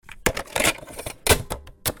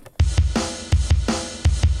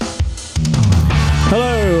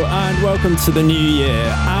welcome to the new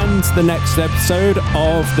year and the next episode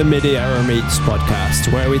of the Midierror Meets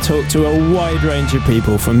podcast, where we talk to a wide range of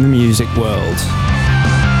people from the music world.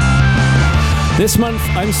 This month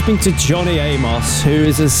I'm speaking to Jonny Amos, who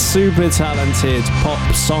is a super talented pop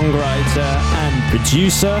songwriter and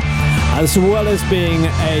producer, as well as being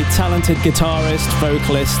a talented guitarist,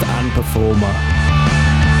 vocalist and performer.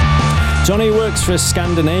 Jonny works for a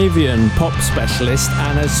Scandinavian pop specialist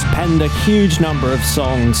and has penned a huge number of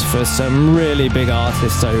songs for some really big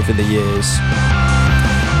artists over the years.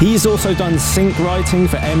 He's also done sync writing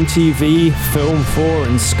for MTV, Film 4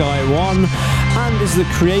 and Sky One, and is the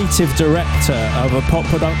creative director of a pop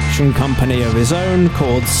production company of his own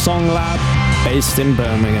called Songwriter, based in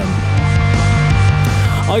Birmingham.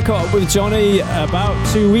 I caught up with Jonny about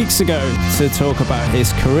 2 weeks ago to talk about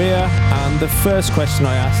his career, and the first question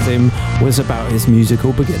I asked him was about his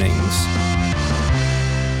musical beginnings.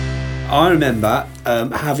 I remember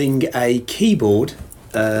having a keyboard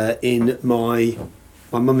in my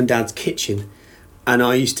mum and dad's kitchen, and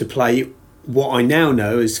I used to play what I now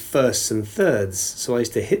know as firsts and thirds. So I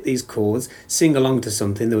used to hit these chords, sing along to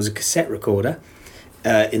something. There was a cassette recorder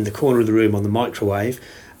in the corner of the room on the microwave,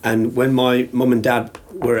 and when my mum and dad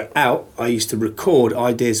were out, I used to record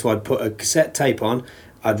ideas. So I'd put a cassette tape on,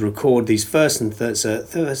 I'd record these firsts and thirds,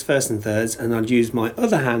 and I'd use my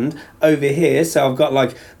other hand over here. So I've got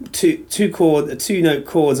like two note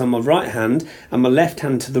chords on my right hand, and my left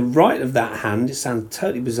hand to the right of that hand. It sounds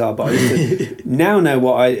totally bizarre, but I used to now know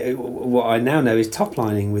what I now know is top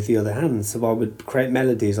lining with the other hand. So I would create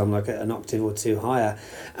melodies on like an octave or two higher,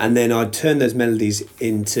 and then I'd turn those melodies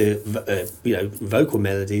into vocal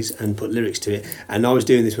melodies and put lyrics to it. And I was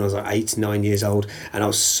doing this when I was like 8, 9 years old, and I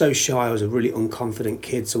was so shy. I was a really unconfident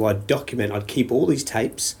kid, so I'd keep all these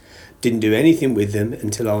tapes, didn't do anything with them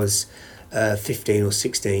until I was 15 or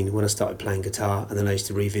 16 when I started playing guitar, and then I used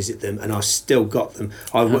to revisit them, and I still got them.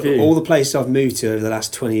 All the places I've moved to over the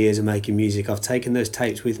last 20 years of making music, I've taken those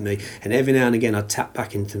tapes with me, and every now and again I tap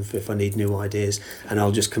back into them if I need new ideas, and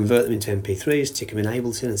I'll just convert them into MP3s, stick them in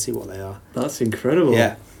Ableton and see what they are. That's incredible.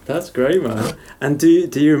 Yeah. That's great, man. And do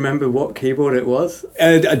you remember what keyboard it was?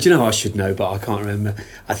 Do you know, I should know, but I can't remember.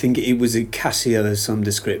 I think it was a Casio of some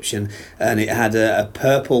description, and it had a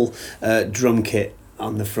purple drum kit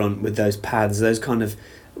on the front with those pads. Those kind of,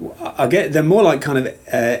 they're more like kind of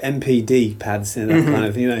MPD pads, kind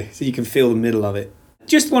of, so you can feel the middle of it.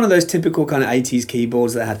 Just one of those typical kind of 80s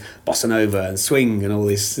keyboards that had bossa nova and swing and all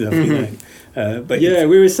this stuff, But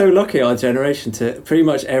we were so lucky, our generation, to pretty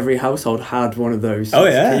much every household had one of those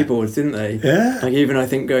keyboards, didn't they? Yeah. Like even I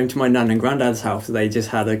think going to my nan and granddad's house, they just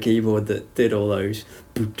had a keyboard that did all those,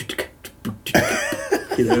 all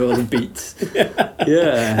the beats.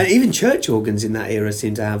 Yeah. And even church organs in that era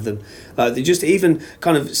seem to have them. They just even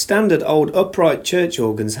kind of standard old upright church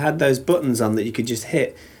organs had those buttons on that you could just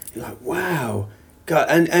hit. You're like, wow. God.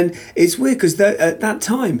 And it's weird because at that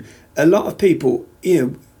time, a lot of people,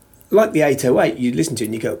 like the 808, you listen to it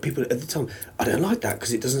and you go, people at the time, I don't like that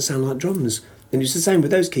because it doesn't sound like drums. And it's the same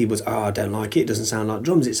with those keyboards. I don't like it. It doesn't sound like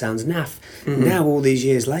drums. It sounds naff. Mm-hmm. Now, all these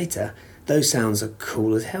years later, those sounds are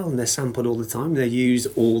cool as hell, and they're sampled all the time. They're used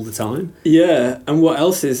all the time. Yeah, and what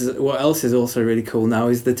else is also really cool now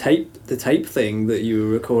is the tape thing that you were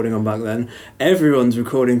recording on back then. Everyone's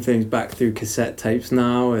recording things back through cassette tapes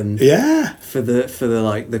now, and for the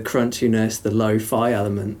like the crunchiness, the lo-fi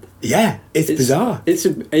element. Yeah, it's bizarre. It's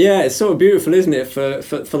sort of beautiful, isn't it?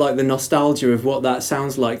 For like the nostalgia of what that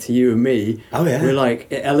sounds like to you and me. Oh yeah. We're like,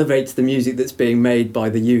 it elevates the music that's being made by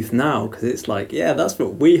the youth now, because it's like, that's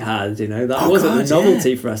what we had. That wasn't a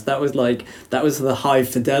novelty for us. That was the high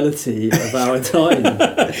fidelity of our time.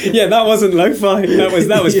 Yeah, that wasn't lo-fi.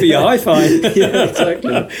 That was for your hi-fi. Yeah,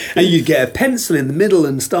 exactly. And you'd get a pencil in the middle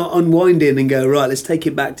and start unwinding and go, right, let's take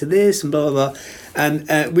it back to this and blah blah blah.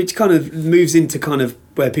 And which kind of moves into kind of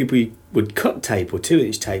where people would cut tape or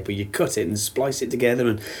 2-inch tape, where you cut it and splice it together,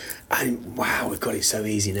 and wow, we've got it so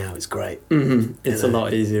easy now. It's great. Mm-hmm. It's a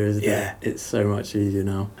lot easier, isn't it? It's so much easier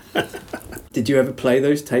now. Did you ever play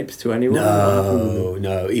those tapes to anyone?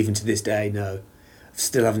 No, even to this day, no.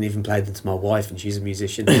 Still haven't even played them to my wife, and she's a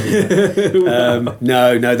musician.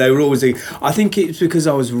 No, they were always. I think it's because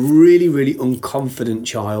I was really, really unconfident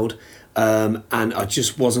child. And I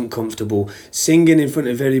just wasn't comfortable singing in front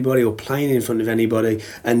of anybody or playing in front of anybody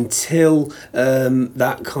until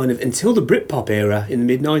the Britpop era in the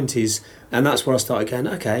mid-90s, And that's where I started going,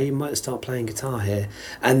 okay, you might start playing guitar here.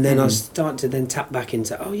 And then I started to then tap back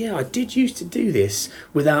into, oh yeah, I did used to do this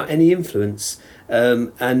without any influence.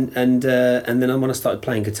 And then when I started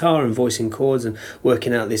playing guitar and voicing chords and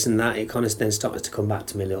working out this and that, it kind of then started to come back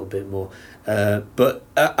to me a little bit more. But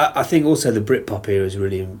I think also the Britpop era is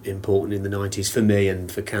really important in the 90s for me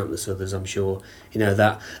and for countless others, I'm sure. You know,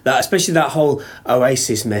 that especially that whole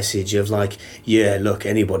Oasis message of like, yeah, look,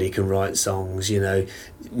 anybody can write songs, you know,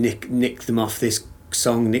 nick them off this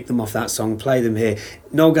song, nick them off that song, play them here.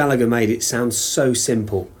 Noel Gallagher made it sound so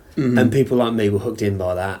simple, and people like me were hooked in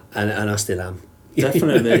by that, and I still am.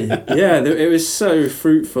 Definitely. Yeah, it was so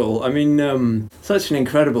fruitful. I mean, such an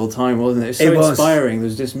incredible time, wasn't it? It was so inspiring. There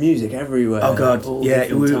was just music everywhere. Oh God, yeah.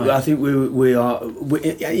 I think we are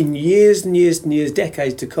in years and years and years,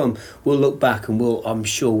 decades to come, we'll look back and I'm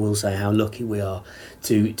sure we'll say how lucky we are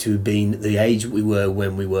to being the age we were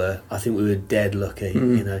when we were. I think we were dead lucky.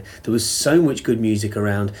 You know, there was so much good music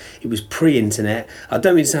around. It was pre-internet. I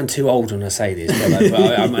don't mean to sound too old when I say this,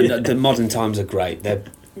 but the modern times are great.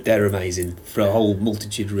 They're amazing for a whole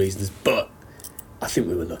multitude of reasons, but I think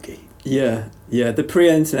we were lucky. Yeah. The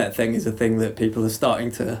pre-internet thing is a thing that people are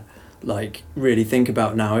starting to like really think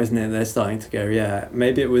about now, isn't it? They're starting to go, yeah,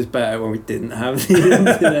 maybe it was better when we didn't have the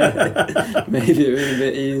internet. Maybe it was a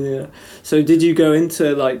bit easier. So did you go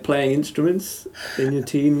into like playing instruments in your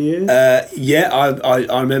teen years? Yeah,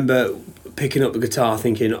 I remember picking up the guitar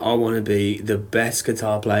thinking I want to be the best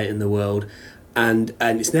guitar player in the world, and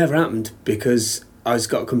it's never happened because I just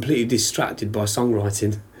got completely distracted by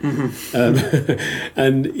songwriting.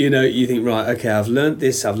 And you know, you think, right, okay, I've learnt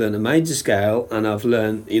this, I've learnt a major scale, and I've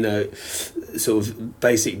learnt, you know, sort of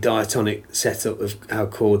basic diatonic setup of how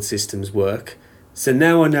chord systems work. So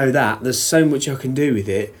now I know that there's so much I can do with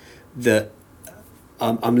it that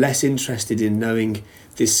I'm less interested in knowing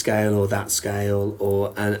this scale or that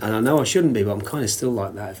scale, and I know I shouldn't be, but I'm kind of still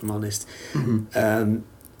like that, if I'm honest.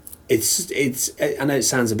 It's I know it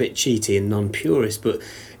sounds a bit cheaty and non-purist, but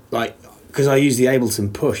like, because I use the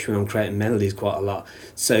Ableton push when I'm creating melodies quite a lot,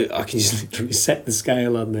 so I can just literally set the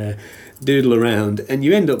scale on there, doodle around, and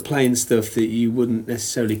you end up playing stuff that you wouldn't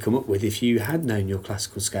necessarily come up with if you had known your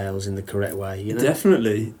classical scales in the correct way, you know?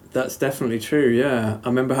 Definitely. That's definitely true, yeah. I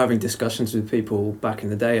remember having discussions with people back in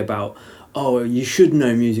the day about, oh, you should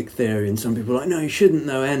know music theory, and some people are like, no, you shouldn't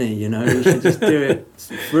know any, you know, you should just do it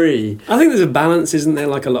free. I think there's a balance, isn't there,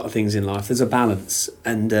 like a lot of things in life, there's a balance,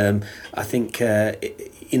 and I think,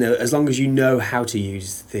 you know, as long as you know how to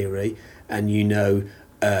use theory, and you know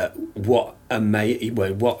what a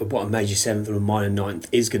major seventh or a minor ninth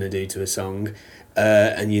is going to do to a song,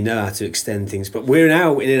 and you know how to extend things, but we're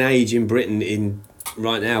now in an age in Britain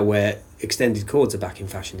right now where extended chords are back in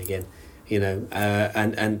fashion again. You know,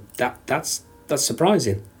 and that's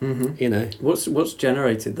surprising. You know, what's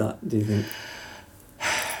generated that? Do you think?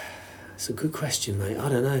 It's a good question, mate. I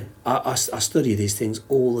don't know. I study these things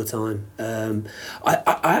all the time.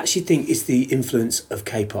 I actually think it's the influence of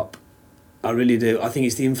K-pop. I really do. I think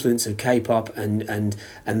it's the influence of K-pop and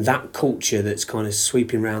that culture that's kind of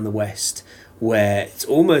sweeping around the West, where it's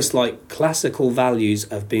almost like classical values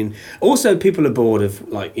have been... Also, people are bored of,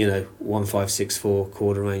 like, you know, 1-5-6-4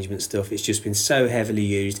 chord arrangement stuff. It's just been so heavily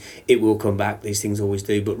used. It will come back. These things always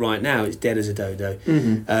do. But right now, it's dead as a dodo.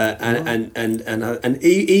 And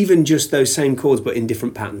even just those same chords, but in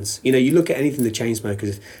different patterns. You know, you look at anything the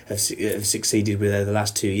Chainsmokers have succeeded with over the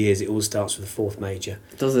last 2 years, it all starts with a fourth major.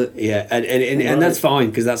 Does it? Yeah, and that's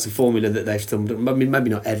fine, because that's a formula that they've stumbled. I mean,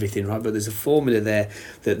 maybe not everything, right? But there's a formula there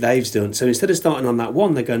that they've done. So instead of starting on that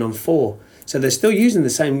one, they're going on four. So they're still using the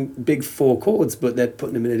same big four chords, but they're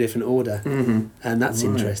putting them in a different order, and that's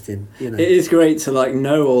interesting. You know, it is great to like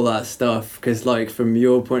know all that stuff, because like from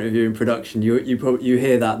your point of view in production, you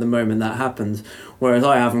hear that the moment that happens, whereas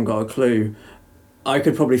I haven't got a clue. I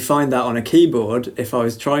could probably find that on a keyboard if I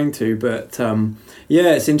was trying to, but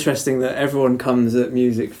yeah, it's interesting that everyone comes at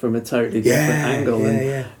music from a totally different angle.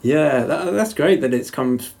 That's great that it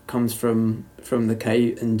comes from the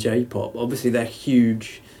K and J pop. Obviously, they're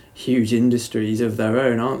huge industries of their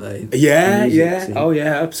own, aren't they? Yeah. Oh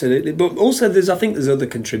yeah, absolutely. But also, I think there's other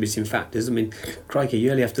contributing factors. I mean, crikey,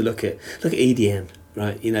 you only have to look at EDM,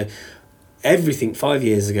 right? You know, everything 5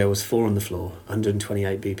 years ago was 4 on the floor,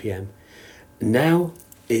 128 BPM. Now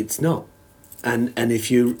it's not, and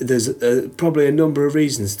there's probably a number of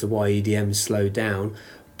reasons to why EDM slowed down,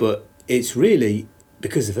 but it's really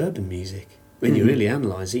because of urban music. When you really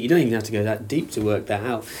analyse it, you don't even have to go that deep to work that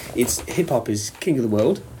out. It's hip hop is king of the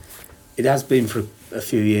world. It has been for a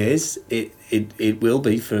few years. It will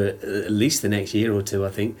be for at least the next year or two, I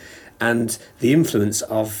think. And the influence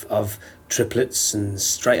of triplets and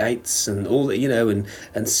straight eighths and all that,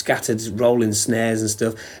 and scattered rolling snares and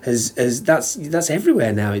stuff. That's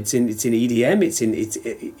everywhere now. It's in EDM.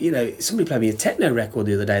 Somebody played me a techno record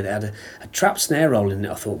the other day that had a trap snare roll in it.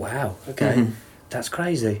 I thought, wow, okay, that's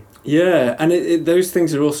crazy. Yeah, and those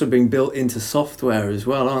things are also being built into software as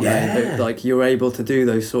well, aren't they? Like you're able to do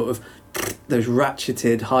those sort of those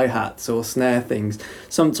ratcheted hi-hats or snare things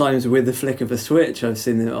sometimes with the flick of a switch. I've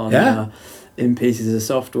seen it on in pieces of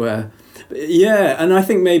software. Yeah, and I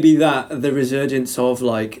think maybe that the resurgence of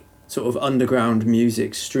like sort of underground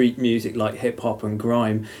music, street music like hip hop and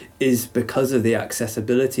grime is because of the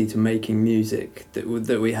accessibility to making music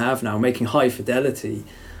that we have now, making high fidelity.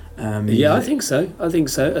 I think so.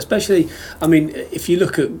 Especially, I mean, if you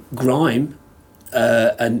look at grime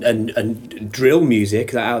and drill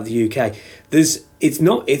music out of the UK, it's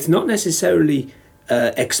not necessarily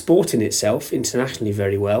exporting itself internationally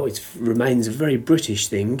very well. It remains a very British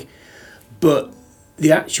thing, but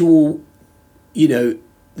the actual, the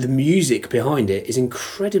music behind it is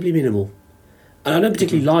incredibly minimal, and I don't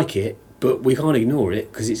particularly like it, but we can't ignore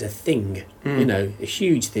it because it's a thing, a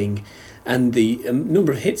huge thing. And the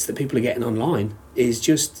number of hits that people are getting online is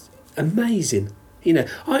just amazing.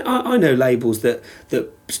 I know labels that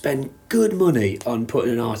spend good money on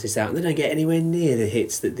putting an artist out and they don't get anywhere near the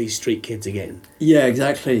hits that these street kids are getting. Yeah,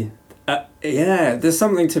 exactly. There's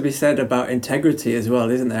something to be said about integrity as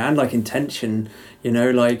well, isn't there? And like intention,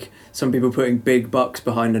 like some people putting big bucks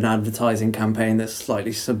behind an advertising campaign that's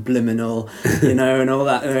slightly subliminal, and all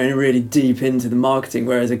that, and really deep into the marketing,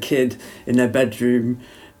 whereas a kid in their bedroom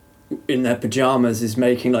in their pajamas is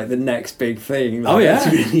making like the next big thing. Like,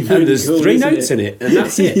 really, really and there's cool, 3 notes in it, and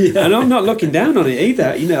that's it. And I'm not looking down on it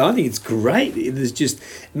either. I think it's great. There's just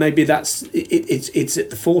maybe that's it's at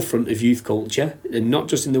the forefront of youth culture, and not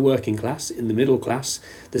just in the working class, in the middle class.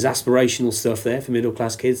 There's aspirational stuff there for middle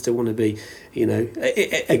class kids to want to be.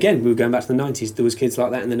 Again, we were going back to the 90s. There was kids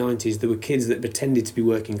like that in the 90s. There were kids that pretended to be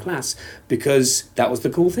working class because that was the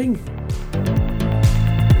cool thing.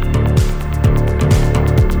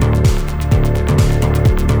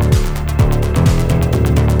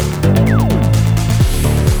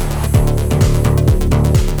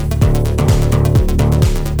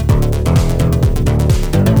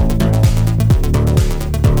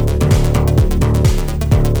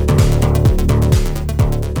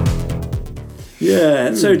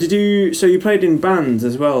 Yeah. So you played in bands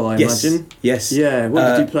as well, I imagine? Yes. Yeah.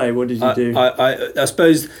 What did you play? What did you do? I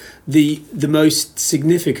suppose the most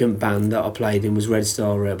significant band that I played in was Red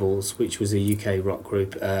Star Rebels, which was a UK rock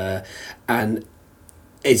group, and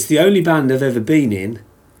it's the only band I've ever been in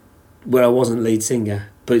where I wasn't lead singer,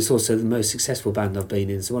 but it's also the most successful band I've been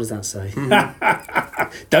in. So what does that say?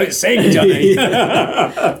 Don't sing, Johnny.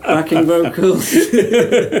 Backing vocals.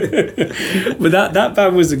 But that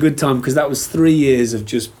band was a good time because that was 3 years of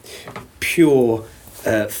just pure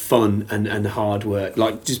fun and hard work.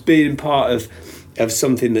 Like just being part of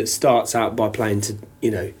something that starts out by playing to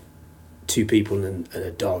 2 people and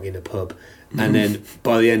a dog in a pub, and then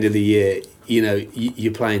by the end of the year,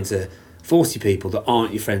 you're playing to 40 people that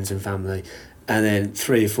aren't your friends and family. And then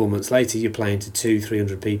 3 or 4 months later, you're playing to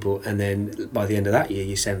 200-300 people, and then by the end of that year,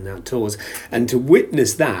 you're sending out tours. And to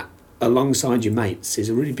witness that alongside your mates is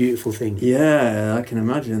a really beautiful thing. Yeah, I can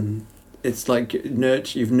imagine. It's like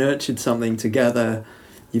you've nurtured something together.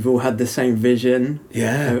 You've all had the same vision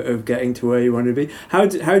of getting to where you want to be. How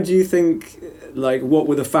do you think? Like, what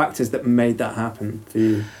were the factors that made that happen for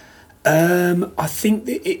you? I think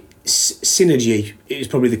that synergy is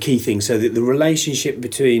probably the key thing. So that the relationship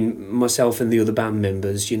between myself and the other band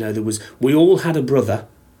members, we all had a brother.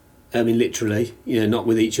 I mean, literally, not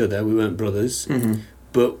with each other. We weren't brothers,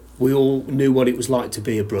 but we all knew what it was like to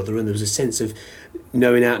be a brother, and there was a sense of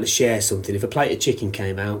knowing how to share something. If a plate of chicken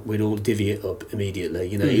came out, we'd all divvy it up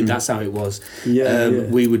immediately. That's how it was.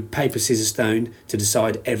 We would paper, scissors, stone to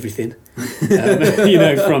decide everything.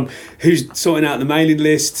 From who's sorting out the mailing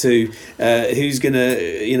list to who's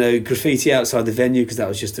gonna graffiti outside the venue, because that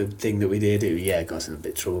was just a thing that we did. Got us in a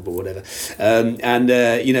bit of trouble, but whatever.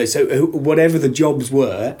 So whatever the jobs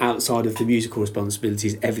were outside of the musical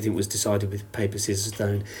responsibilities, everything was decided with paper, scissors,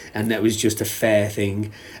 stone, and that was just a fair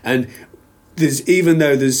thing. And even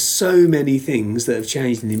though there's so many things that have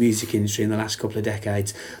changed in the music industry in the last couple of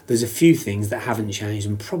decades, there's a few things that haven't changed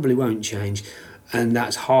and probably won't change. And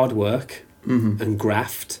that's hard work and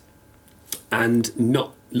graft and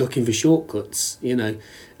not looking for shortcuts. I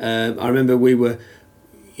remember we were,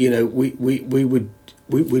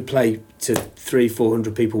 we'd play to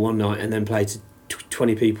 300-400 people one night and then play to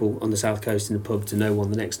 20 people on the south coast in the pub to no one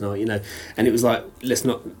the next night, you know. And it was like,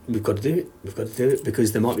 we've got to do it,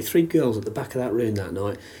 because there might be 3 girls at the back of that room that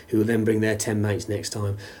night who will then bring their 10 mates next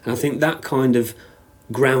time. And I think that kind of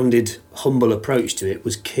grounded, humble approach to it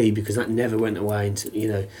was key, because that never went away into, you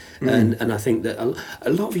know. And I think that a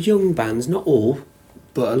lot of young bands, not all,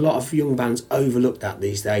 but a lot of young bands overlook that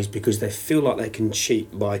these days, because they feel like they can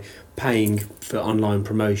cheat by paying for online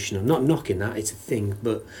promotion. I'm not knocking that, it's a thing,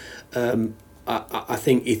 but I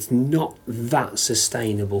think it's not that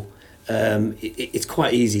sustainable. It's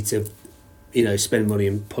quite easy to, you know, spend money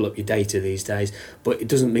and pull up your data these days, but it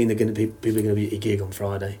doesn't mean people are going to be at your gig on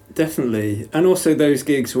Friday. Definitely. And also those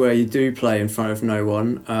gigs where you do play in front of no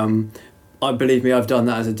one. Believe me, I've done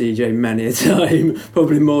that as a DJ many a time,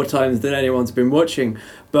 probably more times than anyone's been watching.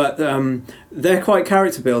 But they're quite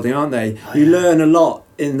character building, aren't they? Oh, you learn a lot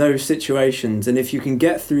in those situations, and if you can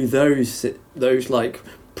get through those like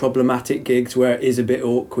problematic gigs where it is a bit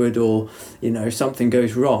awkward, or, you know, something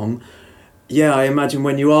goes wrong, yeah, I imagine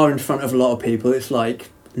when you are in front of a lot of people, it's like,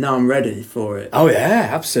 now I'm ready for it. Oh yeah,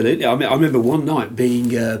 absolutely. I mean, I remember one night being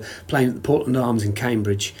playing at the Portland Arms in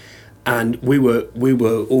Cambridge. And we were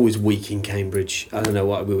always weak in Cambridge. I don't know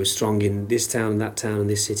why. We were strong in this town and that town and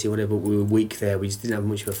this city, whatever. But we were weak there. We just didn't have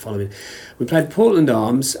much of a following. We played Portland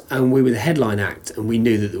Arms, and we were the headline act. And we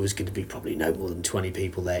knew that there was going to be probably no more than 20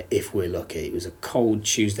 people there, if we're lucky. It was a cold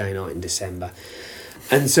Tuesday night in December.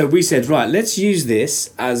 And so we said, right, let's use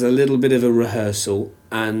this as a little bit of a rehearsal,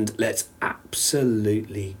 and let's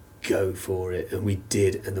absolutely go for it. And we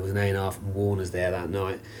did. And there was an A&R from Warner's there that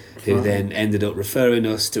night, who then ended up referring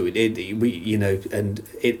us to it. You know, and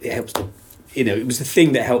it helps to, you know, it was the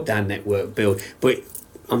thing that helped our network build. But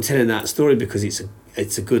I'm telling that story because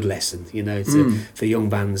it's a good lesson, you know, for young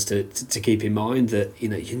bands to keep in mind that, you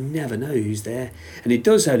know, you never know who's there, and it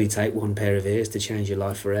does only take one pair of ears to change your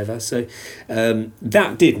life forever. So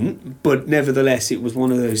that didn't, but nevertheless, it was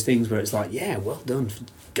one of those things where it's like, yeah, well done for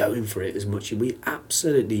going for it as much. We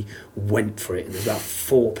absolutely went for it, and there's about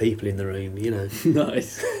 4 people in the room, you know.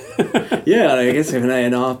 Nice. Yeah, I guess if an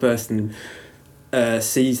A&R person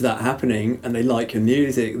sees that happening and they like your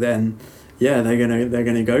music, then yeah, they're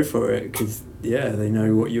gonna go for it, because yeah, they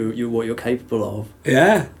know what you're capable of.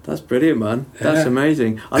 Yeah, that's brilliant, man. That's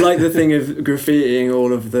amazing. I like the thing of graffitiing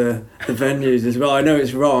all of the venues as well. I know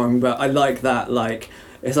it's wrong, but I like that. Like,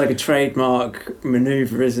 it's like a trademark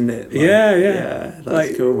maneuver, isn't it? Like, yeah. That's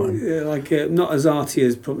like, cool, man. Yeah, like not as arty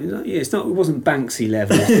as probably. It's not. It wasn't Banksy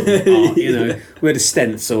level sort of art, you know. We had a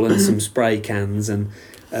stencil and some spray cans and.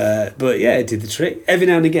 But yeah, it did the trick. Every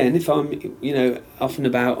now and again, if I'm, you know, off and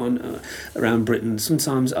about around Britain,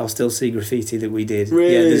 sometimes I'll still see graffiti that we did.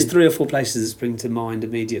 Really? Yeah, there's 3 or 4 places that spring to mind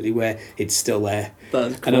immediately where it's still there.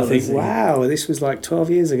 That's cool, and I think, wow, this was like 12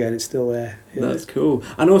 years ago and it's still there. Yeah. That's cool.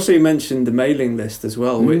 And also you mentioned the mailing list as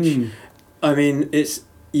well, which, I mean, it's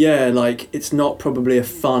not probably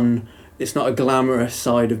it's not a glamorous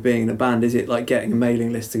side of being in a band, is it? Like getting a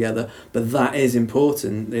mailing list together, but that is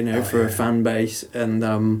important, you know, for a fan base. And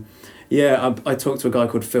I talked to a guy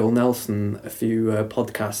called Phil Nelson a few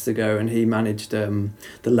podcasts ago, and he managed the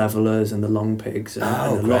Levelers and the Long Pigs and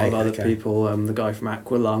a lot of other people. The guy from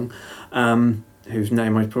Aqualung, whose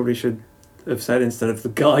name I probably should have said instead of the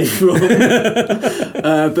guy from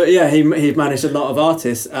but yeah, he managed a lot of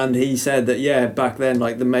artists, and he said that back then,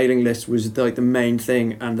 like, the mailing list was like the main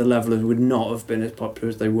thing, and the Levelers would not have been as popular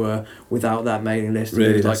as they were without that mailing list.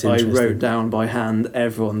 Really, like, I wrote down by hand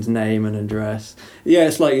everyone's name and address. Yeah,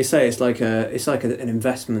 it's like you say, it's like an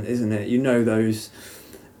investment, isn't it? You know, those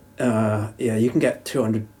you can get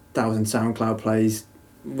 200,000 SoundCloud plays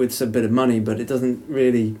with a bit of money, but it doesn't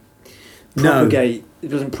really propagate. It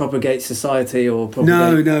doesn't propagate society or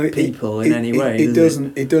propagate people in any way. It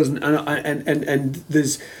doesn't. It doesn't.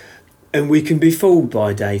 And we can be fooled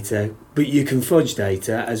by data, but you can fudge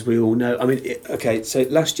data, as we all know. I mean, so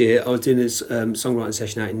last year I was doing this songwriting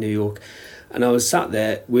session out in New York, and I was sat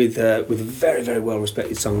there with a very, very well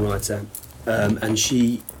respected songwriter, and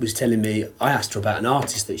she was telling me. I asked her about an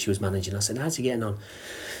artist that she was managing. I said, "How's he getting on?"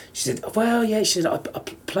 She said, "Well, yeah." She said, "I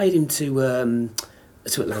played him to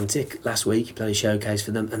Atlantic last week. He played a showcase for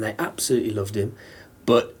them, and they absolutely loved him,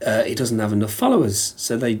 but he doesn't have enough followers,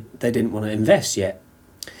 so they didn't want to invest yet."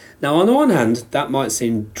 Now, on the one hand, that might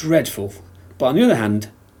seem dreadful, but on the other hand,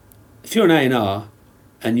 if you're an A&R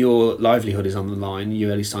and your livelihood is on the line,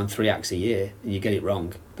 you only sign 3 acts a year, and you get it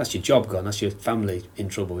wrong, that's your job gone, that's your family in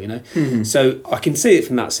trouble, you know. Mm-hmm. So I can see it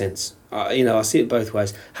from that sense. I see it both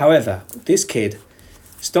ways. However, this kid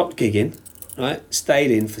stopped gigging, right,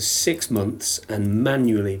 stayed in for 6 months and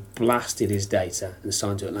manually blasted his data and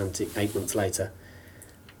signed to Atlantic 8 months later.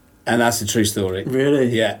 And that's a true story. Really?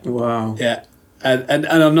 Yeah. Wow. Yeah. and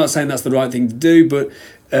I'm not saying that's the right thing to do, but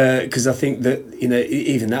because I think that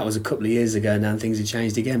even that was a couple of years ago now, and things have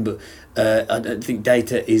changed again. But I don't think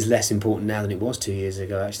data is less important now than it was 2 years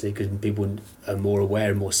ago, actually, because people are more aware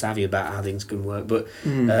and more savvy about how things can work. But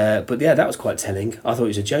yeah, that was quite telling. I thought it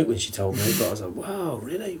was a joke when she told me, but I was like, wow,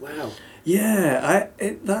 really, wow. Yeah,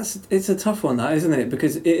 it's a tough one, that, isn't it?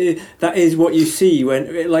 Because that is what you see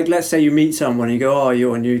when, like, let's say you meet someone and you go, oh,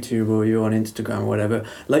 you're on YouTube or you're on Instagram or whatever.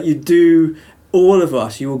 Like, you do, all of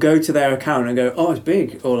us, you will go to their account and go, oh, it's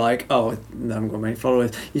big, or like, oh, I haven't got many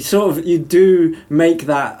followers. You do make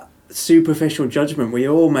that superficial judgment. We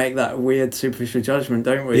all make that weird superficial judgment,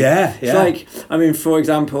 don't we? Yeah. It's like, I mean, for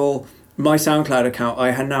example, my SoundCloud account,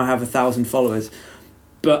 I now have 1,000 followers,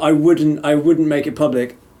 but I wouldn't make it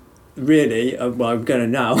public. Really, well, I'm going to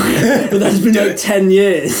now, but that's been like 10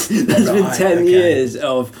 years. That's been 10 years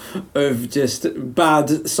of just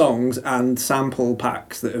bad songs and sample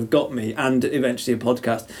packs that have got me, and eventually a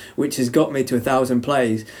podcast, which has got me to 1,000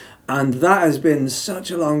 plays. And that has been such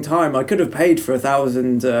a long time. I could have paid for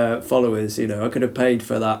 1,000 followers, I could have paid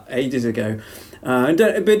for that ages ago. But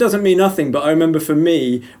it doesn't mean nothing. But I remember for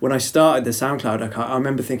me, when I started the SoundCloud account, I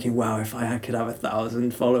remember thinking, wow, if I could have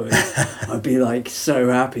 1,000 followers, I'd be like so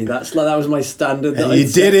happy. That was my standard. And you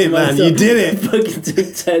did it, man. You did it. It fucking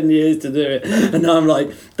took 10 years to do it. And now I'm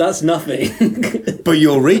like, that's nothing. But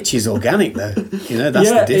your reach is organic, though. That's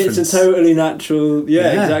the difference. It's a totally natural.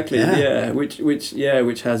 Yeah, exactly. Yeah,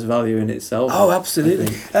 which has value in itself. Oh, absolutely.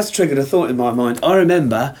 That's triggered a thought in my mind. I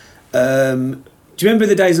remember. Do you remember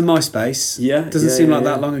the days of MySpace? Yeah. Doesn't seem like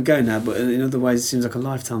that long ago now, but in other ways it seems like a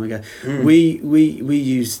lifetime ago. We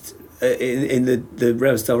used in the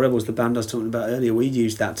Rebel Style Rebels, the band I was talking about earlier, we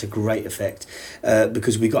used that to great effect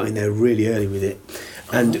because we got in there really early with it.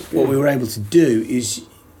 And what we were able to do is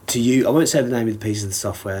to use, I won't say the name of the piece of the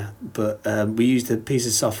software, but we used a piece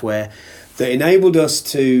of software that enabled us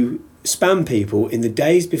to spam people in the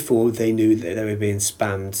days before they knew that they were being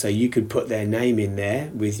spammed. So you could put their name in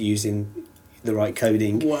there with using the right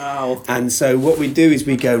coding. Wow. And so what we do is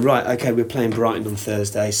we go, right, okay, we're playing Brighton on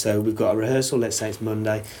Thursday, so we've got a rehearsal, let's say it's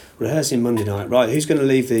Monday, rehearsing Monday night, right, who's going to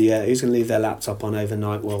leave their laptop on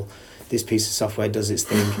overnight? Well, this piece of software does its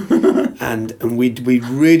thing. and we'd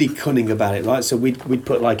really cunning about it, right? So we'd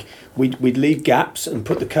put we'd leave gaps and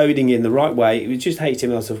put the coding in the right way. It was just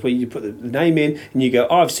HTML stuff where you put the name in and you go,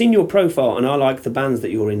 oh, I've seen your profile and I like the bands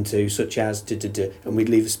that you're into, such as and we'd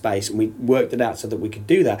leave a space, and we worked it out so that we could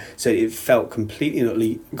do that, so it felt completely and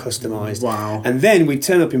utterly customised. Wow. And then we'd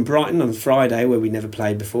turn up in Brighton on Friday, where we never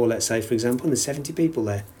played before, let's say, for example, and there's 70 people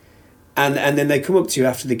there. And then they come up to you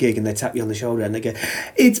after the gig and they tap you on the shoulder and they go,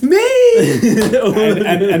 it's me!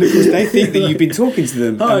 and of course they think that you've been talking to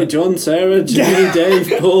them. Hi, John, Sarah, Jimmy,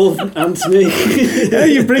 Dave, Paul, Anthony.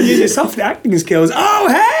 You bring in your soft acting skills. Oh,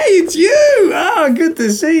 hey, it's you! Oh, good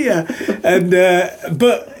to see you. And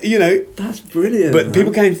but that's brilliant. But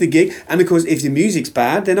people came to the gig, and of course, if the music's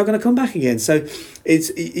bad, they're not going to come back again. So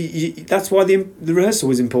that's why the rehearsal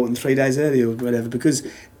was important 3 days earlier or whatever, because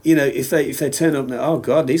if they turn up and oh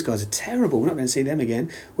god, these guys are terrible, we're not going to see them again.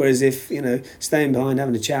 Whereas if staying behind,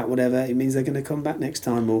 having a chat, whatever, it means they're going to come back next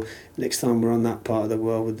time, or next time we're on that part of the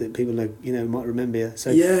world that people might remember you. So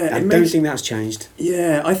I don't think that's changed.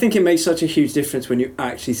 Yeah, I think it makes such a huge difference when you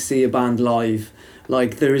actually see a band live.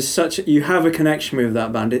 Like, there is you have a connection with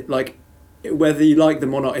that band. Whether you like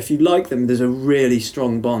them or not, if you like them, there's a really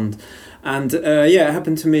strong bond. And it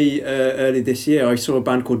happened to me early this year. I saw a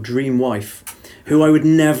band called Dream Wife, who I would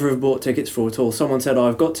never have bought tickets for at all. Someone said,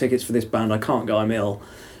 I've got tickets for this band, I can't go, I'm ill.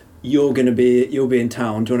 You'll be in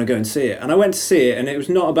town, do you want to go and see it? And I went to see it, and it was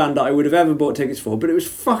not a band that I would have ever bought tickets for, but it was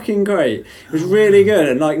fucking great. It was really good.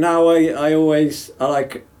 And now I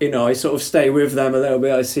sort of stay with them a little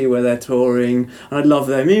bit, I see where they're touring, and I love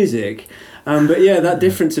their music. But that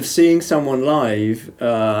difference of seeing someone live,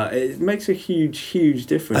 it makes a huge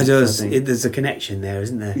difference. It does. There's a connection there,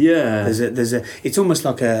 isn't there? Yeah. It's almost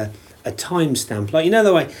like a timestamp. Like,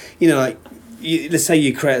 the way, let's say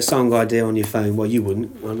you create a song idea on your phone. Well, you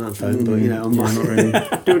wouldn't on that phone, but on mine. Not really.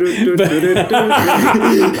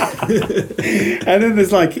 And then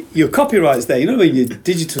there's your copyrights there. Your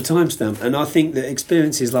digital timestamp. And I think that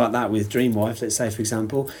experiences like that with Dreamwife, let's say for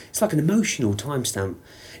example, it's like an emotional timestamp.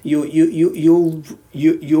 You're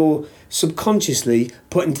subconsciously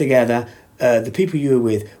putting together the people you were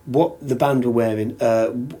with, what the band were wearing,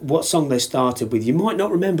 what song they started with. You might not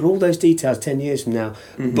remember all those details 10 years from now,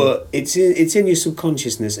 but it's in your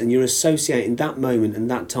subconsciousness, and you're associating that moment and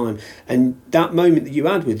that time, and that moment that you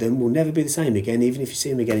had with them will never be the same again, even if you see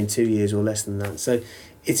them again in 2 years or less than that. So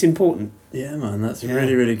it's important. Yeah, man, that's a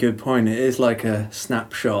really, really good point. It is like a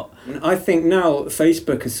snapshot. I think now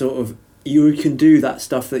Facebook has sort of you can do that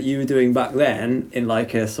stuff that you were doing back then in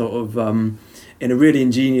like a sort of in a really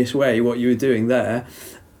ingenious way, what you were doing there.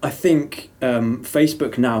 I think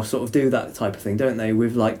Facebook now sort of do that type of thing, don't they?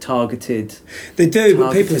 With like targeted. They do,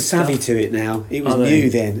 but people are savvy to it now. It was new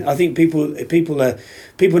then. I think people know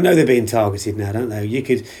they're being targeted now, don't they? I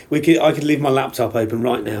could leave my laptop open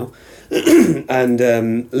right now, and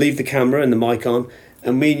leave the camera and the mic on,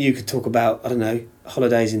 and me and you could talk about, I don't know,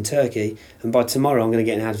 holidays in Turkey, and by tomorrow I'm going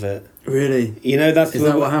to get an advert. Really? You know, is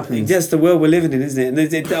that what happens? That's the world we're living in, isn't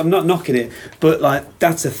it? And I'm not knocking it, but like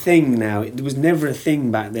that's a thing now. It was never a thing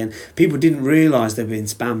back then. People didn't realise they were being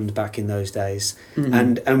spammed back in those days,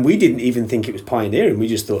 and we didn't even think it was pioneering. We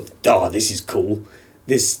just thought, "Oh, this is cool.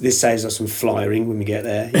 This saves us some flyering when we get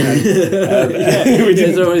there." You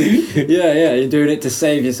know? You're doing it to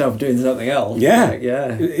save yourself doing something else. Yeah,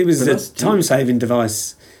 It was a time-saving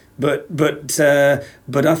device. But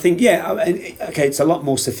I think, okay, it's a lot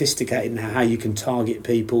more sophisticated in how you can target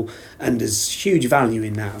people, and there's huge value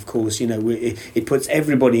in that, of course. You know, it puts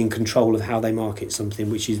everybody in control of how they market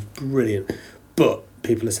something, which is brilliant. But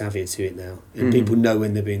people are savvy to it now, and people know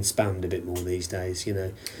when they're being spammed a bit more these days, you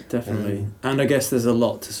know. Definitely. And I guess there's a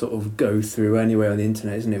lot to sort of go through anyway on the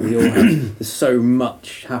internet, isn't it? We all have, there's so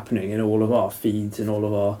much happening in all of our feeds and all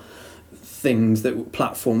of our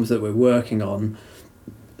platforms that we're working on.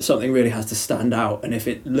 Something really has to stand out, and if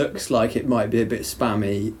it looks like it might be a bit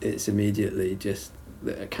spammy, it's immediately just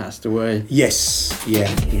cast away. Yes, yeah,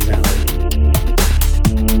 exactly.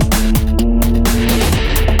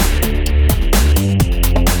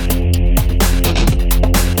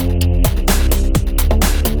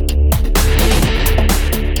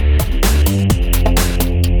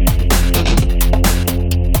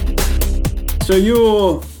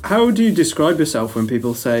 So how do you describe yourself when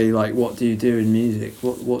people say, like, what do you do in music?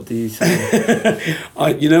 What do you say?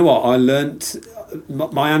 You know what, I learnt,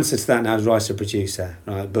 my answer to that now is writer-producer,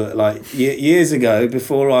 right? But like years ago,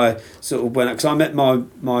 before I sort of went, because I met my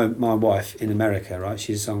wife in America, right?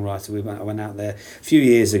 She's a songwriter. I went out there a few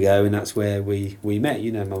years ago, and that's where we met,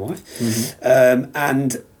 you know, my wife.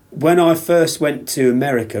 And when I first went to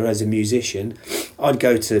America as a musician, I'd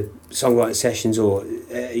go to songwriting sessions or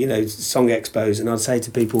song expos, and I'd say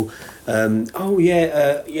to people, my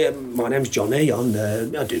name's Jonny, I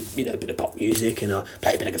do a bit of pop music and I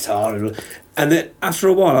play a bit of guitar, and then after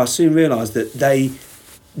a while I soon realised that they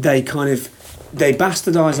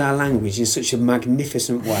bastardise our language in such a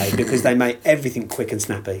magnificent way because they make everything quick and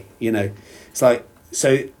snappy, you know. It's like,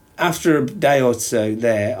 so after a day or so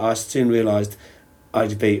there, I soon realised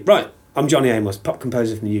I'd be, right, I'm Jonny Amos, pop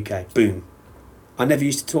composer from the UK, boom. I never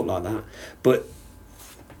used to talk like that, but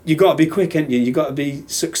you got to be quick, ain't you? You got to be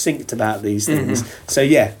succinct about these things. So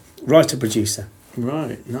yeah, writer-producer.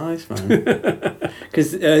 Right, nice, man.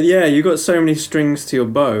 Because you got so many strings to your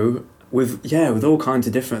bow with all kinds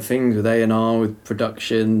of different things, with A&R, with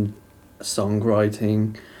production,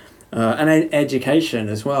 songwriting, and education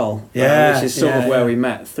as well. Which is sort of where we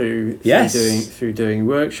met through doing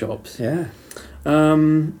workshops. Yeah.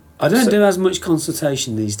 I don't do as much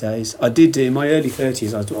consultation these days. I did do in my early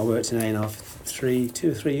 30s. I worked in A&R for 2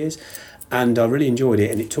 or 3 years, and I really enjoyed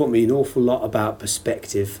it. And it taught me an awful lot about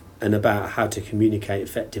perspective and about how to communicate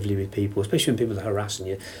effectively with people, especially when people are harassing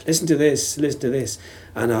you. Listen to this.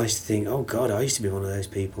 And I used to think, oh God, I used to be one of those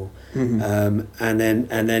people. And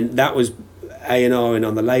then that was A&R and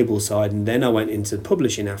on the label side, and then I went into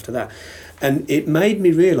publishing after that, and it made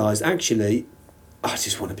me realise actually, I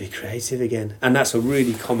just want to be creative again. And that's a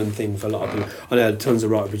really common thing for a lot of people. I know tons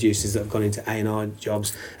of writer producers that have gone into A&R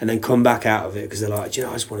jobs and then come back out of it because they're like, I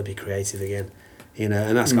just want to be creative again. You know,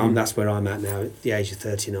 and that's where I'm at now at the age of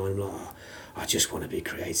 39. I'm like, I just want to be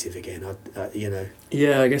creative again.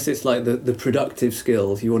 Yeah, I guess it's like the productive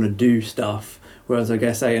skills. You want to do stuff, whereas I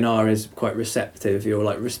guess A&R is quite receptive. You're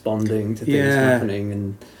like responding to things happening,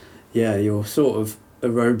 and you're sort of a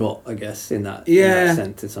robot, I guess, in that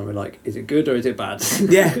sense. It's something like, is it good or is it bad?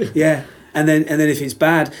 yeah. And then if it's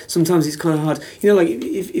bad, sometimes it's kind of hard. You know, like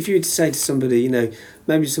if you were to say to somebody, you know,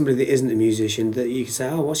 maybe somebody that isn't a musician, that you could say,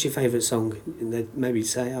 oh, what's your favourite song? And they'd maybe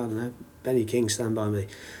say, I don't know, Benny King, Stand By Me.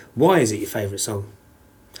 Why is it your favourite song?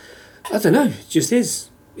 I don't know, it just is.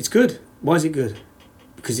 It's good. Why is it good?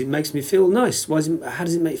 Because it makes me feel nice. How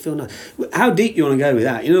does it make you feel nice? How deep do you want to go with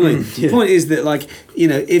that? You know what I mean? The point is that, like, you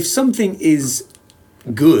know, if something is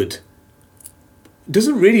good, it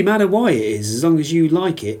doesn't really matter why it is, as long as you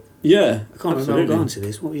like it. Yeah, I can't remember how to answer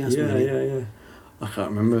this. What were you asking me? Yeah. I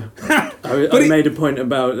can't remember. I made a point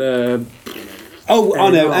about. I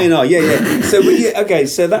know, A&R, yeah. So,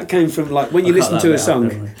 so that came from, like, when you listen to a song.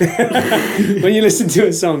 When you listen to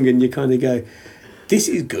a song and you kind of go, this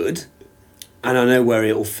is good, and I know where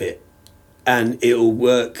it'll fit. and it'll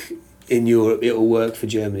work in Europe, it'll work for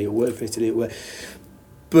Germany, it'll work for Italy, it'll work.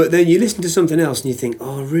 But then you listen to something else and you think,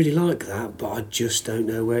 oh, I really like that, but I just don't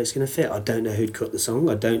know where it's going to fit. I don't know who'd cut the song.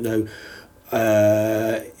 I don't know. We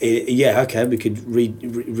could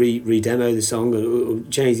re-demo the song or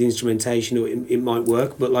change the instrumentation, or it might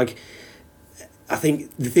work. But like, I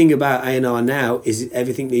think the thing about A&R now is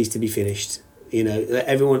everything needs to be finished. You know,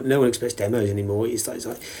 no one expects demos anymore. It's like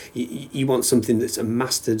you want something that's a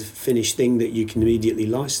mastered, finished thing that you can immediately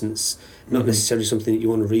license, not necessarily something that you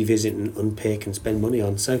want to revisit and unpick and spend money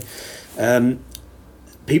on. So,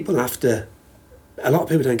 people have to. A lot of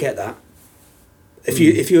people don't get that.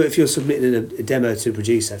 If you're submitting a demo to a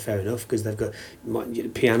producer, fair enough, because they've got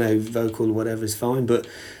piano, vocal, whatever is fine. But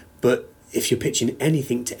if you're pitching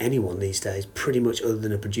anything to anyone these days, pretty much other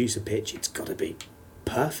than a producer pitch, it's got to be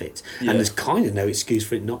perfect. And there's kind of no excuse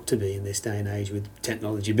for it not to be in this day and age, with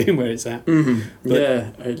technology being where it's at. But,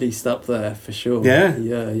 at least up there for sure.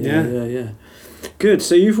 Yeah. Good.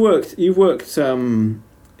 So you've worked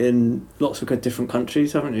in lots of different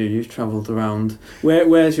countries, haven't you? You've travelled around.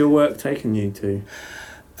 Where's your work taken you to?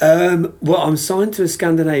 Well, I'm signed to a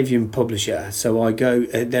Scandinavian publisher, so I go.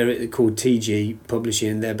 They're called TG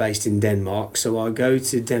Publishing. They're based in Denmark, so I go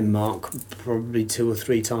to Denmark probably 2 or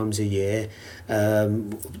 3 times a year.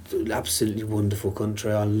 Absolutely wonderful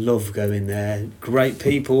country. I love going there. Great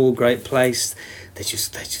people, great place. They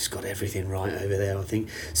just got everything right over there, I think.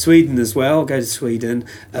 Sweden as well. I go to Sweden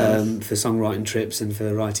for songwriting trips and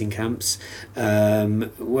for writing camps.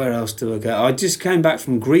 Where else do I go? I just came back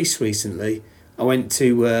from Greece recently. I went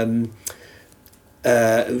to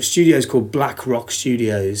studios called Black Rock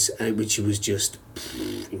Studios, which was just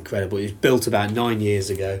incredible. It was built about 9 years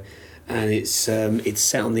ago, and it's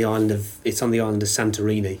set on the island of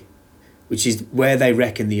Santorini, which is where they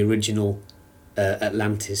reckon the original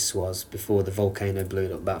Atlantis was before the volcano blew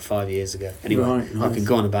it up about 5 years ago. Anyway, right, nice. I could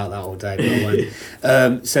go on about that all day, but I won't.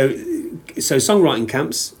 So songwriting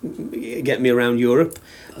camps get me around Europe.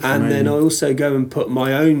 That's and amazing. Then I also go and put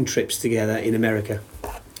my own trips together in America.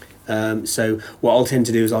 So what I'll tend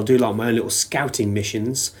to do is I'll do like my own little scouting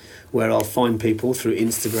missions, where I'll find people through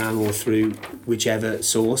Instagram or through whichever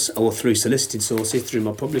source, or through solicited sources, through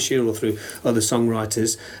my publisher or through other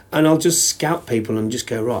songwriters, and I'll just scout people and just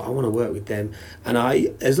go, right, I want to work with them, and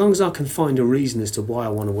as long as I can find a reason as to why I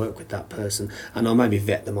want to work with that person, and I'll maybe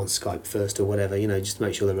vet them on Skype first or whatever, just to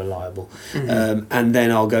make sure they're reliable, and then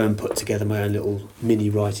I'll go and put together my own little mini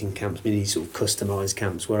writing camps, mini sort of customised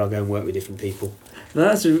camps, where I'll go and work with different people.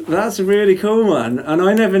 That's really cool, man. And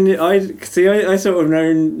I never knew. I sort of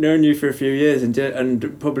known you for a few years and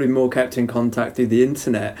probably more kept in contact through the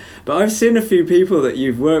internet. But I've seen a few people that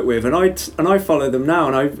you've worked with, and I follow them now.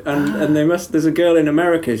 And they must. There's a girl in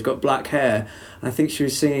America who's got black hair. I think she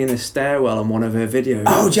was singing in a stairwell on one of her videos.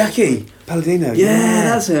 Oh, Jackie Palladino. Yeah,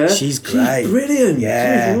 that's her. She's great. She's brilliant.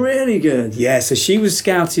 Yeah. She's really good. Yeah, so she was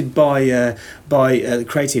scouted by the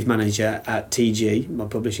creative manager at TG, my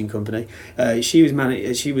publishing company. She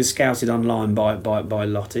was scouted online by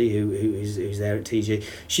Lottie, who's there at TG.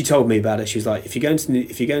 She told me about it. She was like, if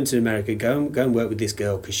you're going to America, go and work with this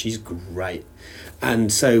girl, because she's great.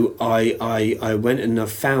 And so I went and I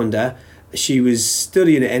found her. She was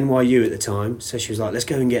studying at NYU at the time, so she was like, "Let's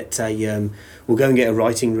go and get we'll go and get a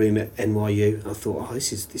writing room at NYU." I thought, "Oh,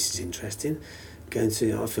 this is interesting." I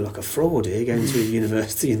feel like a fraud here, going to a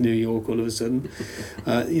university in New York all of a sudden.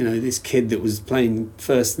 This kid that was playing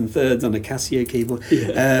firsts and thirds on a Casio keyboard.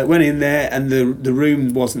 Yeah. Went in there, and the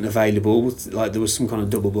room wasn't available. Like, there was some kind of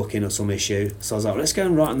double booking or some issue. So I was like, let's go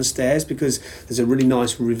and write on the stairs, because there's a really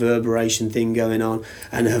nice reverberation thing going on,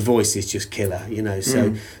 and her voice is just killer,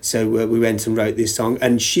 So we went and wrote this song,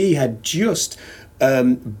 and she had just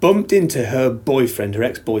bumped into her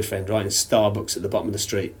ex-boyfriend, right, in Starbucks at the bottom of the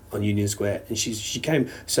street on Union Square, and she came.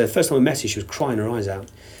 So the first time I met her, she was crying her eyes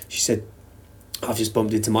out. She said, "I've just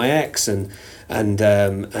bumped into my ex, and it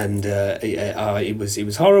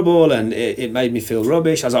was horrible, and it made me feel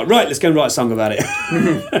rubbish." I was like, right, let's go and write a song about it.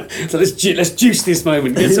 So let's juice this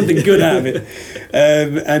moment, get something good out of it.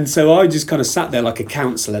 And so I just kind of sat there like a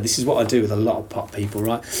counsellor. This is what I do with a lot of pop people,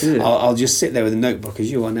 right? Yeah. I'll just sit there with a notebook,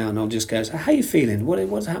 as you are now, and I'll just go, "So how are you feeling?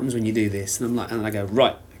 What happens when you do this?" And I go,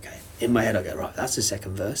 right. In my head, I go, right, that's the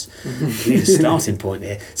second verse. We need a starting point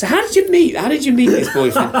here. So how did you meet this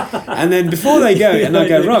boyfriend? And then before they go, and I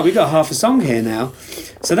go, right, we got half a song here now.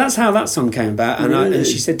 So that's how that song came about, and Really? and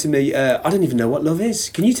she said to me, "I don't even know what love is.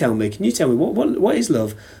 Can you tell me? Can you tell me what is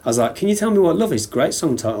love?" I was like, "Can you tell me what love is?" Great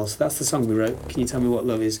song title. So that's the song we wrote. Can you tell me what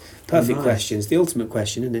love is? Perfect Nice. question. It's the ultimate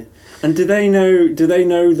question, isn't it? And do they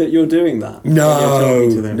know that you're doing that? That you're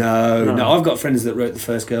talking to them? No. I've got friends that wrote the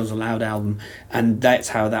first Girls Aloud album, and that's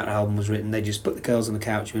how that album was written. They just put the girls on the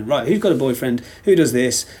couch and went, right, who's got a boyfriend? Who does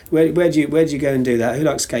this? Where do you go and do that? Who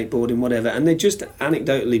likes skateboarding? Whatever. And they just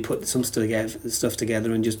anecdotally put some stuff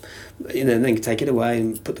together and just, and then take it away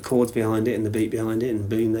and put the chords behind it and the beat behind it, and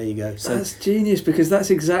boom, there you go. So that's genius, because that's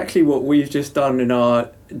exactly what we've just done in our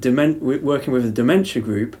working with a dementia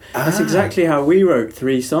group. That's exactly how we wrote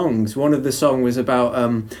 3 songs. One of the songs was about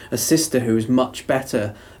a sister who was much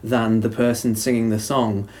better than the person singing the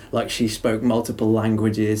song. Like, she spoke multiple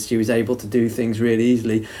languages, she was able to do things really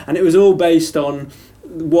easily, and it was all based on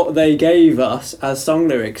what they gave us as song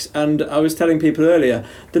lyrics. And I was telling people earlier,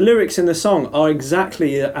 the lyrics in the song are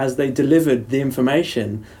exactly as they delivered the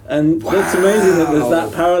information, and That's amazing that there's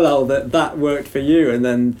that parallel, that worked for you, and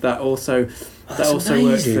then that also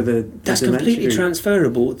worked for the That's dementia completely group.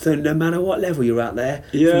 transferable to no matter what level you're at there.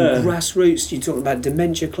 Yeah. From grassroots, you're talking about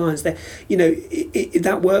dementia clients there.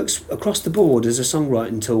 That works across the board as a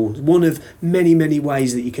songwriting tool. One of many, many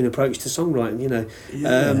ways that you can approach to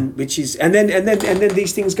songwriting, which is, and then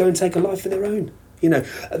these things go and take a life of their own.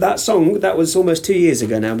 That song, that was almost 2 years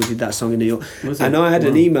ago now, we did that song in New York. And I had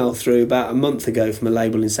an email through about a month ago from a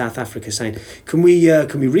label in South Africa saying, can we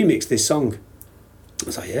remix this song? I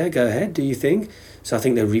was like, yeah, go ahead, do your thing. So I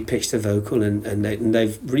think they repitched the vocal and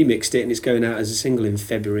they've remixed it, and it's going out as a single in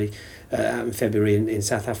February, in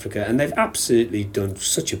South Africa, and they've absolutely done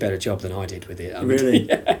such a better job than I did with it. Really?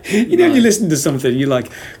 When you listen to something, you're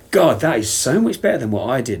like, God, that is so much better than what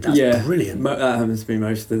I did. That's brilliant. That happens to me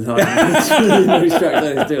most of the time. It's really most tracks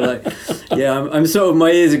I do. I'm sort of, my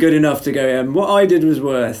ears are good enough to go, what I did was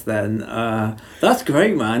worse then. That's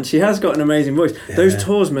great, man. She has got an amazing voice. Yeah. Those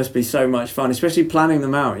tours must be so much fun, especially planning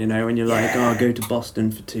them out, when you're like, I'll go to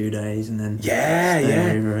Boston for 2 days and then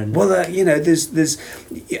stay over. And well, there's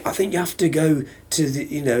I think you have to go to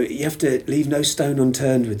you have to leave no stone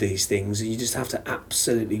unturned with these things. You just have to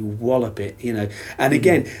absolutely wallop it, And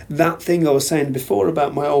again, that thing I was saying before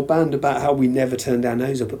about my old band, about how we never turned our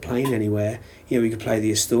nose up at playing anywhere. We could play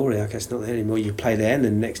the Astoria, okay, it's not there anymore. You play there, and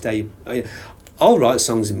then the next day, I'll write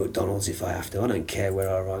songs in McDonald's if I have to. I don't care where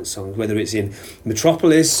I write songs, whether it's in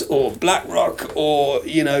Metropolis or Black Rock or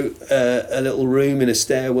a little room in a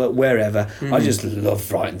stairwell, wherever. I just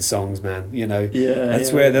love writing songs, man.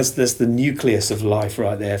 Where that's the nucleus of life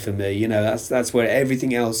right there for me. That's where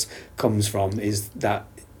everything else comes from, is that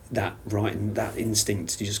writing, that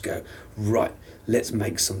instinct to just go, right, let's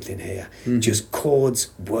make something here. Just chords,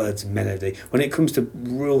 words, melody. When it comes to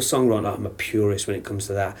real songwriting, I'm a purist when it comes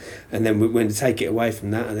to that. And then when to take it away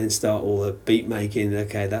from that and then start all the beat making,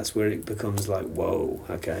 okay, that's where it becomes like, whoa,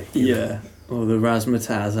 okay. Yeah, or the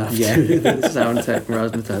razzmatazz after the sound tech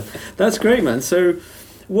razzmatazz. That's great, man. So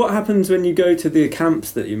what happens when you go to the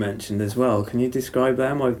camps that you mentioned as well? Can you describe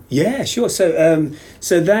them? Yeah, sure. So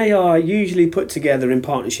they are usually put together in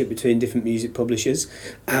partnership between different music publishers,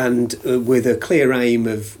 and with a clear aim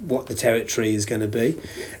of what the territory is going to be.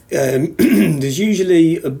 There's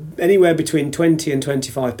usually anywhere between 20 and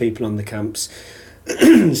 25 people on the camps.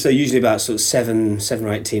 So usually about sort of seven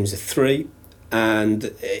or eight teams of 3. And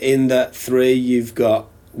in that 3, you've got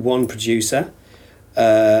one producer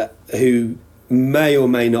who may or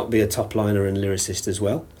may not be a top liner and lyricist as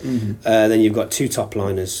well. Then you've got 2 top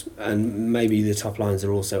liners, and maybe the top liners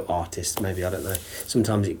are also artists, maybe, I don't know.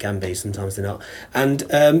 Sometimes it can be, sometimes they're not. And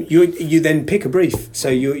you then pick a brief. So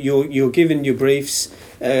you're given your briefs.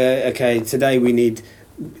 Okay, today we need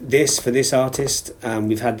this for this artist,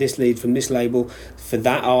 we've had this lead from this label for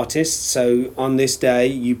that artist, so on this day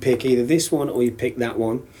you pick either this one or you pick that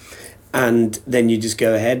one, and then you just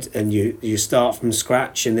go ahead and you start from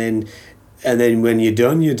scratch, and then when you're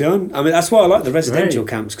done, you're done. I mean, that's why I like the residential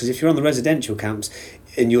camps, because if you're on the residential camps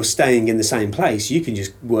and you're staying in the same place, you can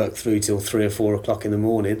just work through till 3 or 4 o'clock in the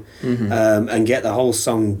morning, and get the whole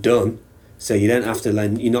song done. So you don't have to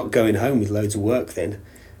you're not going home with loads of work then.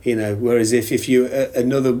 Whereas if you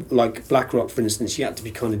another, like Black Rock for instance, you had to be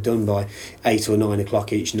kind of done by 8 or 9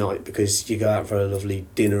 o'clock each night, because you go out for a lovely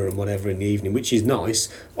dinner and whatever in the evening, which is nice.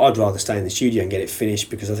 I'd rather stay in the studio and get it finished,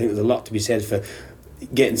 because I think there's a lot to be said for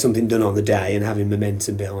getting something done on the day and having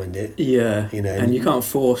momentum behind it. Yeah, and you can't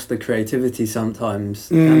force the creativity sometimes,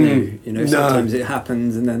 can you? Sometimes it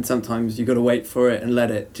happens, and then sometimes you've got to wait for it and let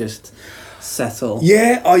it just settle.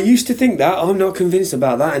 Yeah, I used to think that. I'm not convinced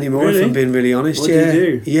about that anymore, really? If I'm being really honest. What do you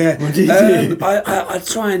do? Yeah. What do you do? I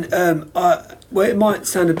try and Well, it might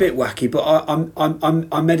sound a bit wacky, but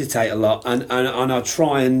I meditate a lot, and I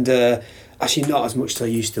try and actually not as much as I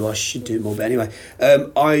used to. I should do it more, but anyway,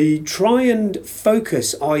 I try and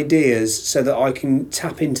focus ideas so that I can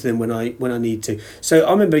tap into them when I need to. So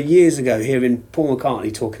I remember years ago hearing Paul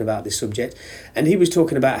McCartney talking about this subject, and he was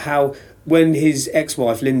talking about how when his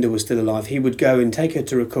ex-wife Linda was still alive, he would go and take her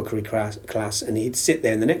to a cookery class, and he'd sit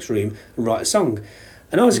there in the next room and write a song.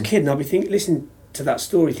 And I was a kid, and I'd be listening to that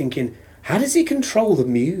story, thinking, how does he control the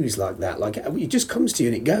muse like that? Like, it just comes to you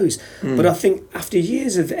and it goes. But I think after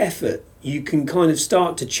years of effort, you can kind of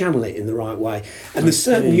start to channel it in the right way. And there's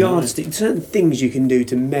certain yardsticks, certain things you can do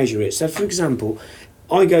to measure it. So, for example,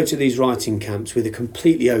 I go to these writing camps with a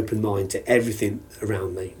completely open mind to everything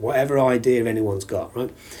around me, whatever idea anyone's got,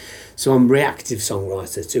 right? So I'm reactive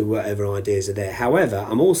songwriter to whatever ideas are there. However,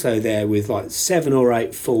 I'm also there with like 7 or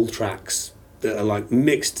 8 full tracks that are like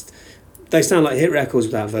mixed. They sound like hit records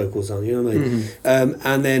without vocals on, you know what I mean?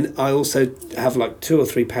 And then I also have like 2 or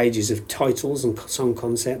 3 pages of titles and song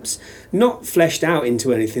concepts, not fleshed out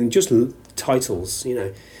into anything, just titles, you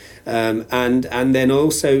know. And then I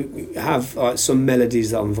also have like some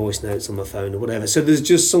melodies that on voice notes on my phone or whatever. So there's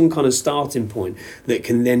just some kind of starting point that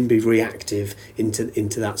can then be reactive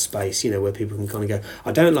into that space, you know, where people can kind of go,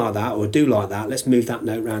 I don't like that, or I do like that, let's move that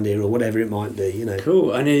note round here, or whatever it might be, you know.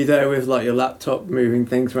 Cool. And are you there with like your laptop moving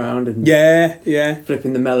things around and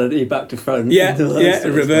flipping the melody back to front?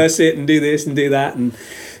 Reverse it and do this and do that and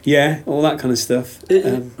all that kind of stuff.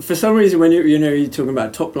 For some reason, when you're talking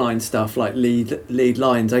about top line stuff like lead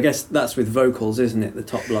lines, I guess that's with vocals, isn't it? The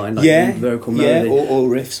top line, like vocal melody, or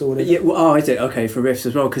riffs or whatever. Yeah, well, is it okay for riffs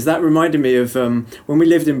as well? Because that reminded me of when we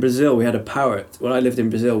lived in Brazil, we had a parrot. When I lived in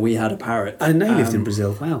Brazil, we had a parrot. I know you lived in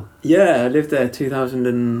Brazil. Wow. Yeah, I lived there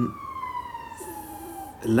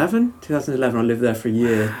 2011. I lived there for a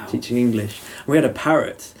year teaching English. We had a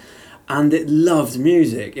parrot. And it loved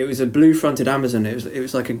music. It was a blue-fronted Amazon. It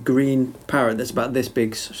was like a green parrot that's about this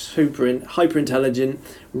big, hyper intelligent,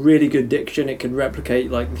 really good diction. It could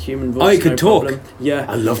replicate like the human voice. Oh, it could talk. Problem. Yeah,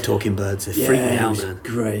 I love talking birds. They freak me out, man.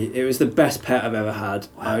 Great. It was the best pet I've ever had.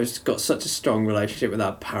 Wow. I got such a strong relationship with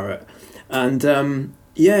that parrot, and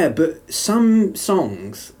but some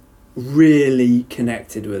songs really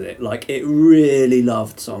connected with it. Like, it really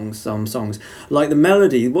loved some songs, like the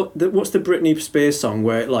melody. What's the Britney Spears song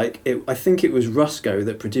where I think it was Rusko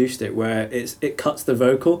that produced it, where it cuts the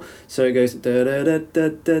vocal, so it goes da da da da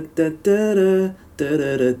da da da da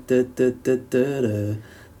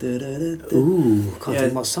da da. Ooh, can't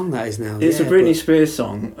think what song that is now. It's a Britney Spears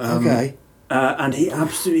song. Okay. And he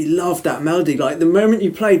absolutely loved that melody. Like, the moment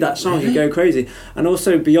you played that song, you go crazy. And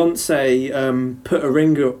also Beyonce, put a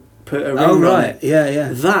ring on it.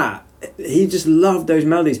 Yeah. That, he just loved those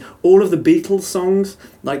melodies. All of the Beatles songs,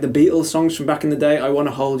 like the Beatles songs from back in the day, I Want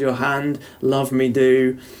to Hold Your Hand, Love Me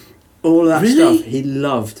Do, all of that stuff he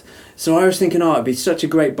loved. So I was thinking, it'd be such a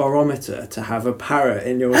great barometer to have a parrot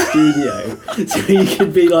in your studio, so you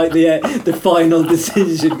could be like the final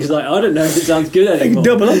decision, because I don't know if it sounds good anymore.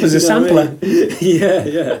 Double up as a sampler. I mean?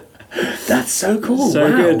 Yeah. That's so cool.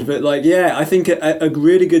 So good, but I think a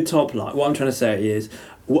really good top line. What I'm trying to say is,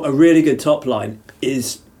 a really good top line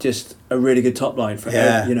is just a really good top line for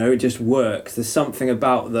it just works. There's something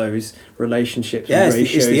about those relationships.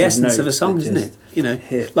 It's the essence of a song, isn't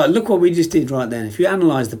it? Like, look what we just did right then. If you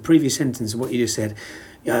analyse the previous sentence of what you just said,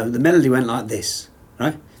 the melody went like this,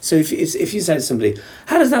 right? So if you say to somebody,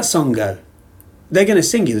 how does that song go? They're going to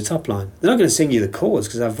sing you the top line. They're not going to sing you the chords,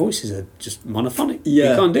 because our voices are just monophonic. You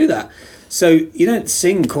can't do that. So you don't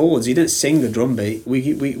sing chords, you don't sing the drum beat.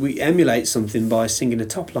 We emulate something by singing a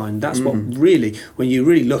top line. That's what really, when you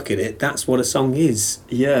really look at it, that's what a song is.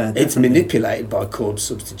 Yeah, definitely. It's manipulated by chord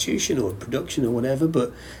substitution or production or whatever,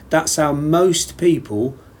 but that's how most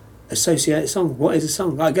people associate a song. What is a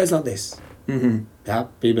song? It goes like this. Mm-hmm.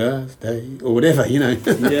 Happy birthday, or whatever, Yeah.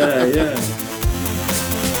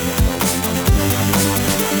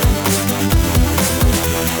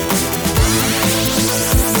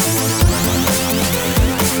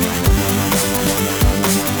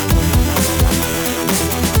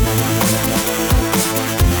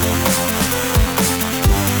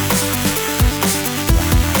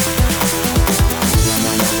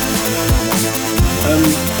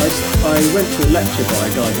 I went to a lecture by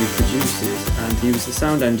a guy who produces, and he was the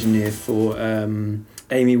sound engineer for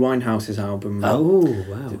Amy Winehouse's album. Oh,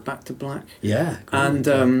 wow. Is it Back to Black? Yeah.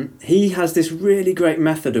 And he has this really great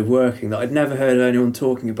method of working that I'd never heard anyone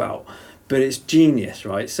talking about, but it's genius,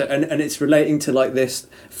 right? So and it's relating to like this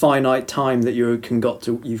finite time that you've got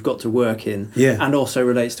to work in, and also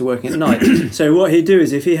relates to working at night. So what he'd do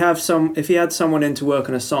is if he had someone in to work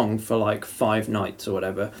on a song for like 5 nights or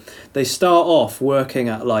whatever, they start off working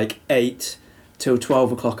at like 8 till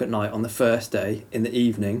 12 o'clock at night on the first day in the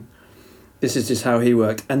evening. This is just how he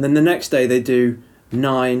worked. And then the next day they do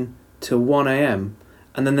 9 till 1 a.m.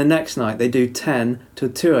 And then the next night they do 10 till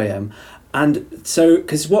 2 a.m. And so,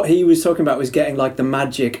 because what he was talking about was getting like the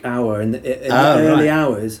magic hour in the early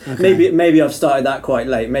hours. Okay. Maybe I've started that quite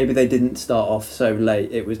late. Maybe they didn't start off so late.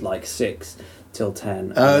 It was like 6 till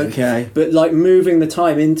 10. Okay. But like moving the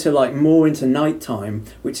time into like more into night time,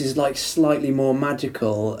 which is like slightly more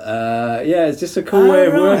magical. It's just a cool way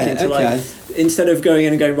of working. To like, instead of going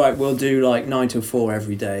in and going, right, we'll do like 9 till 4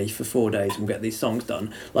 every day for 4 days and we'll get these songs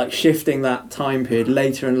done. Like shifting that time period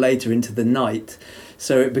later and later into the night.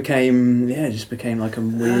 So it became like a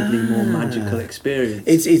weirdly more magical experience.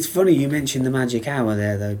 It's funny you mentioned the magic hour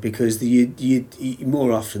there though, because you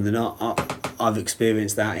more often than not, I've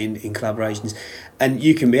experienced that in collaborations, and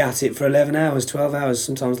you can be at it for 11 hours, 12 hours,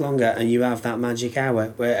 sometimes longer, and you have that magic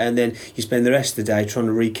hour and then you spend the rest of the day trying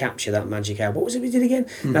to recapture that magic hour. What was it we did again?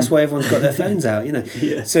 Mm-hmm. That's why everyone's got their phones out, you know.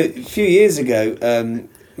 Yeah. So a few years ago,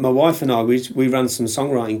 my wife and I, we ran some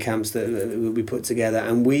songwriting camps that we put together,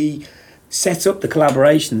 and we set up the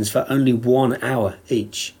collaborations for only 1 hour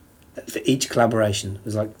each. For each collaboration, it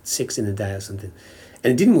was like 6 in a day or something,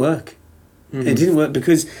 and it didn't work. Mm-hmm. It didn't work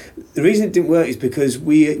because the reason it didn't work is because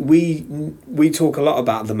we talk a lot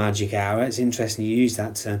about the magic hour. It's interesting you use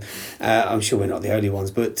that term. I'm sure we're not the only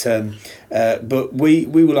ones, but we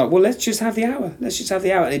were like, well, let's just have the hour. Let's just have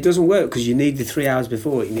the hour, and it doesn't work because you need the 3 hours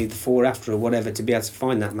before, you need the 4 after, or whatever to be able to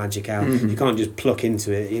find that magic hour. Mm-hmm. You can't just pluck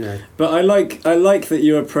into it, you know. But I like that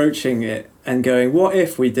you're approaching it and going, what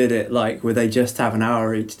if we did it like where they just have an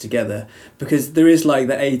hour each together? Because there is like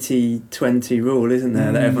the 80-20 rule, isn't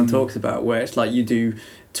there, that everyone talks about, where it's like you do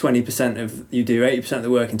 80% of the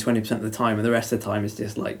work in 20% of the time, and the rest of the time is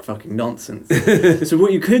just like fucking nonsense. So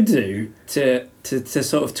what you could do to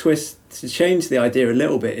sort of to change the idea a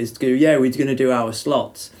little bit is to go, we're going to do hour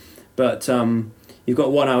slots, but you've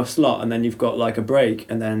got 1 hour slot and then you've got like a break,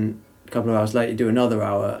 and then a couple of hours later you do another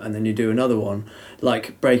hour, and then you do another one,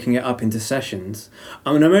 like breaking it up into sessions.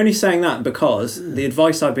 I mean, I'm only saying that because the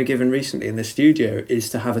advice I've been given recently in the studio is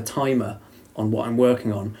to have a timer on what I'm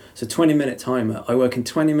working on. So 20-minute timer. I work in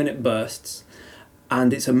 20-minute bursts,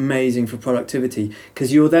 and it's amazing for productivity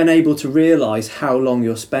because you're then able to realise how long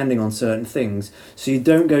you're spending on certain things, so you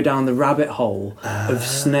don't go down the rabbit hole of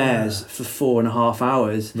snares for 4.5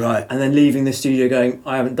 hours, right, and then leaving the studio going,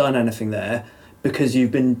 I haven't done anything there, because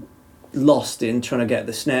you've been lost in trying to get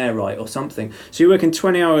the snare right or something. So you work in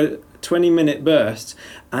 20-minute bursts,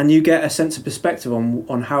 and you get a sense of perspective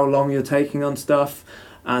on how long you're taking on stuff.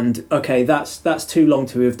 And okay, that's too long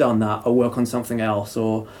to have done that. I'll work on something else.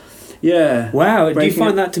 Or wow, do you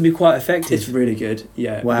find that to be quite effective? It's really good.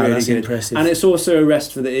 Yeah, wow, really that's good. Impressive. And it's also a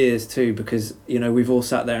rest for the ears too, because we've all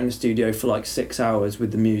sat there in the studio for like 6 hours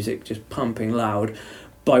with the music just pumping loud,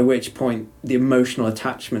 by which point the emotional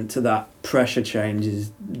attachment to that pressure change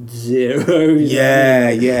is zero.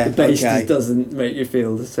 Yeah. The bass just doesn't make you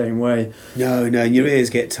feel the same way. No, your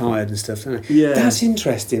ears get tired and stuff, don't they? Yeah. That's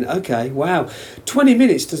interesting. Okay, wow. 20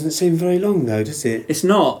 minutes doesn't seem very long though, does it? It's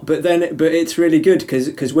not, but it's really good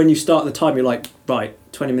because when you start the time, you're like, right,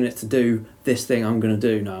 20 minutes to do this thing I'm going to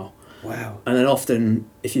do now. Wow. And then often,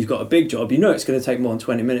 if you've got a big job, it's going to take more than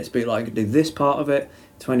 20 minutes, but like, do this part of it,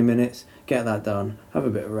 20 minutes, get that done, have a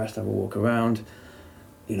bit of rest, have a walk around,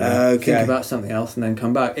 think about something else, and then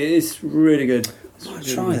come back. It is really good. Might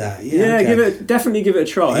try that. Definitely give it a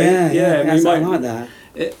try. I like that.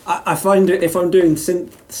 I find it, if I'm doing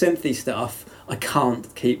synthy stuff, I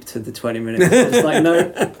can't keep to the 20 minutes. It's like,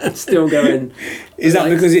 no, still going. Is that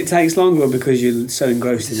because it takes longer, or because you're so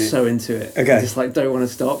engrossed in it? So into it. Okay. I just like don't want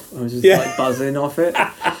to stop. I was just like buzzing off it.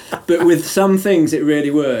 But with some things, it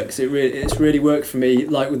really works. It's really worked for me.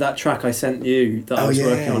 Like with that track I sent you that I was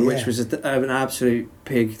working on, which was an absolute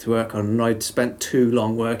pig to work on, and I'd spent too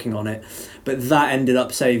long working on it. But that ended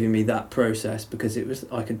up saving me that process, because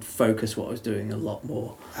I could focus what I was doing a lot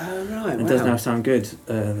more. Oh, right. It does now sound good,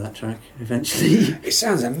 that track, eventually. It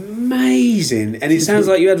sounds amazing, and it sounds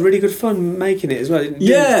like you had really good fun making it as well. It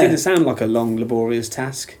didn't sound like a long, laborious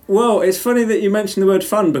task. Well, it's funny that you mentioned the word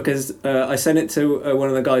fun, because I sent it to one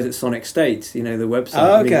of the guys at Sonic State, the website.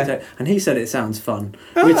 Oh, okay. And he said it sounds fun,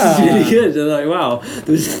 which is really good. I'm like, wow,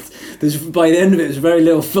 there's by the end of it, there's very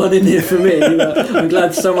little fun in it for me. I'm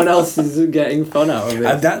glad someone else is getting fun out of it.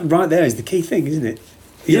 And that right there is the key thing, isn't it?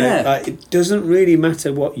 It doesn't really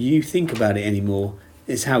matter what you think about it anymore.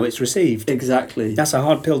 is how it's received. Exactly. That's a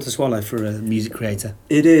hard pill to swallow for a music creator.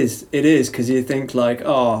 It is, because you think like,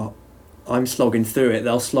 oh, I'm slogging through it,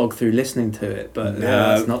 they'll slog through listening to it, but no,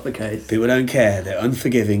 that's not the case. People don't care, they're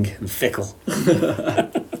unforgiving and fickle.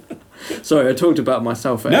 Sorry, I talked about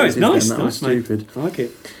myself. No, it's nice. That was stupid. I like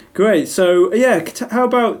it. Great. So, yeah, how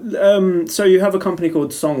about, so you have a company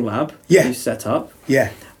called Songlab you set up.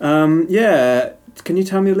 Yeah. Yeah. Can you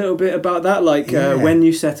tell me a little bit about that? Like when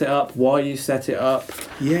you set it up, why you set it up?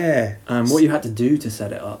 Yeah. What you had to do to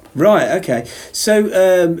set it up. Right, okay. So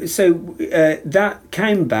that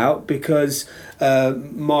came about because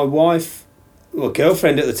my wife, well,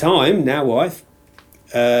 girlfriend at the time, now wife,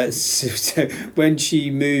 so when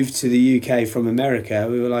she moved to the UK from America,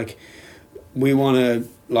 we were like, we want to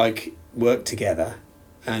like work together,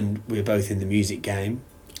 and we're both in the music game.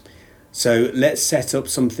 So let's set up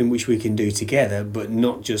something which we can do together, but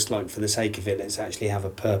not just like for the sake of it. Let's actually have a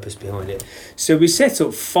purpose behind it. So we set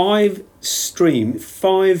up 5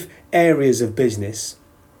 areas of business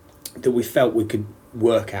that we felt we could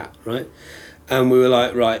work at, right? And we were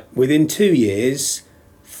like, right, within 2 years,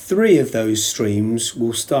 3 of those streams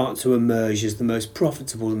will start to emerge as the most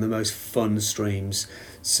profitable and the most fun streams.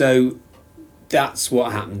 So that's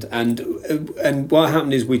what happened, and what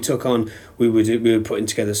happened is we were putting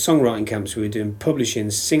together songwriting camps, we were doing publishing,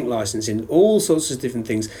 sync licensing, all sorts of different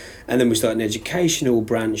things, and then we started an educational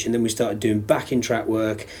branch, and then we started doing backing track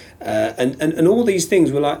work, and all these things.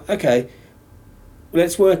 We're like, okay,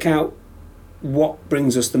 let's work out what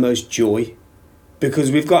brings us the most joy,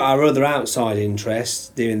 because we've got our other outside interests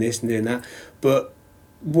doing this and doing that, but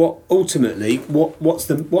what's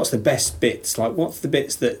the best bits? Like, what's the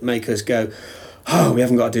bits that make us go, oh, we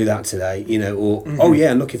haven't got to do that today, you know, or oh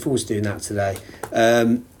yeah, I'm looking forward to doing that today.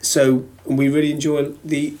 So we really enjoy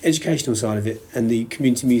the educational side of it and the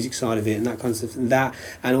community music side of it and that kind of stuff.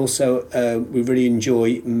 And also we really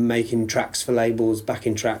enjoy making tracks for labels,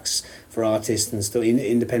 backing tracks for artists and stuff,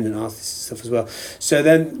 independent artists and stuff as well. So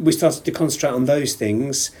then we started to concentrate on those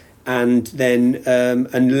things, and then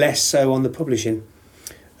and less so on the publishing.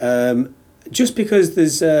 Just because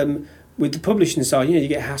there's with the publishing side, you know, you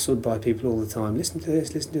get hassled by people all the time. Listen to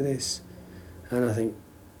this, and I think,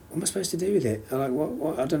 what am I supposed to do with it? I'm like,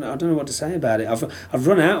 what? I don't know what to say about it. I've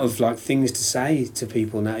run out of like things to say to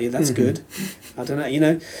people now. Yeah, that's good. I don't know, you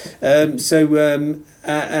know. And so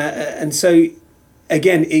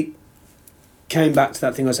again, it came back to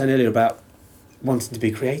that thing I was saying earlier about wanting to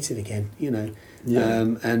be creative again, you know,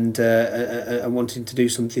 and wanting to do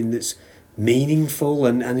something that's meaningful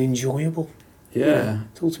and enjoyable. Yeah,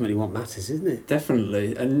 it's ultimately what matters, isn't it?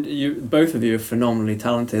 Definitely. And you, both of you, are phenomenally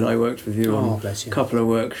talented. I worked with you on a couple of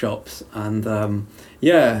workshops, and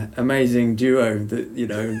amazing duo. That, you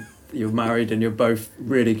know, you're married and you're both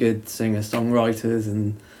really good singer-songwriters,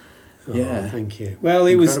 and thank you. Well,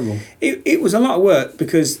 it was a lot of work,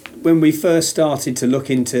 because when we first started to look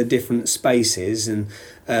into different spaces, and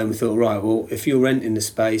we thought, right, well, if you're renting a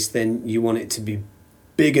space, then you want it to be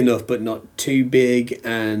big enough but not too big,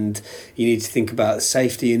 and you need to think about the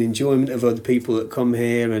safety and enjoyment of other people that come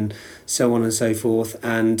here, and so on and so forth.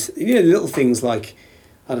 And you know, little things like,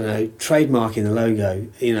 I don't know, trademarking the logo.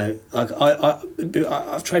 You know, like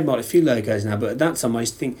I've trademarked a few logos now, but at that time I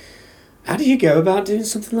used to think, how do you go about doing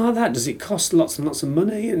something like that? Does it cost lots and lots of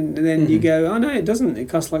money? And then you go, oh no, it doesn't. It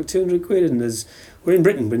costs like 200 quid, and we're in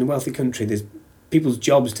Britain, we're in a wealthy country. There's people's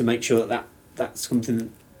jobs to make sure that's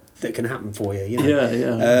something that can happen for you, you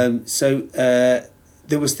know. So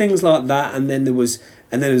there was things like that, and then there was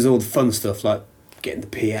all the fun stuff like getting the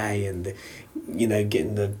PA and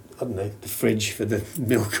getting the fridge for the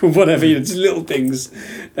milk or whatever, you know, just little things.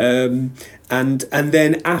 And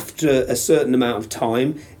then after a certain amount of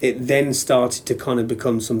time, it then started to kind of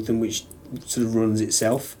become something which sort of runs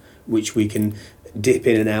itself, which we can dip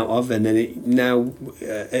in and out of, and then it now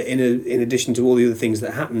in addition to all the other things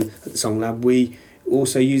that happen at the Song Lab, we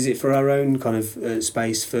also use it for our own kind of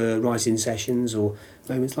space for writing sessions or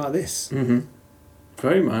moments like this.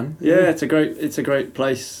 Great, man. Yeah, it's a great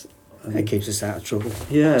place. It keeps us out of trouble.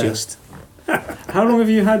 Yeah. Just. How long have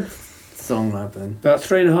you had Song Lab then? About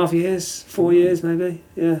 3.5 years, 4 years maybe.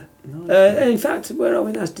 Yeah. Nice. In fact, where are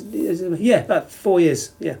we now? Yeah, about 4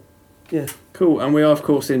 years. Yeah. Yeah. Cool. And we are, of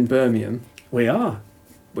course, in Birmingham. We are.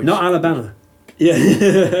 Not Alabama.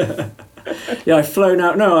 Yeah. Yeah, I've flown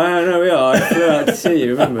out. No, we are. I flew out to see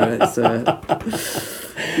you. Remember,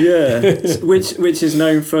 it's which is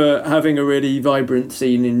known for having a really vibrant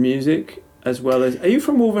scene in music, as well as. Are you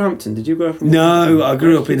from Wolverhampton? Did you grow up? No, I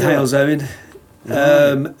grew up in Halesowen.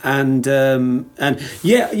 And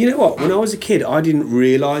yeah, you know what? When I was a kid, I didn't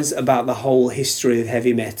realise about the whole history of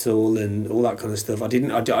heavy metal and all that kind of stuff. I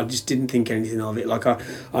just didn't think anything of it. Like I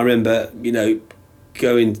remember, you know,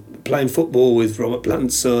 playing football with Robert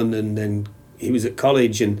Plant's son, and then he was at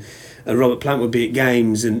college, and Robert Plant would be at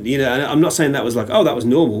games, and you know, and I'm not saying that was like, oh, that was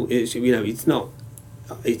normal. It's, you know, it's not.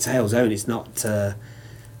 It's Hale's Own. It's not.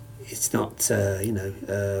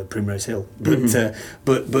 Primrose Hill, but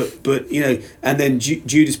you know, and then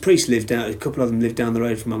Judas Priest lived down. A couple of them lived down the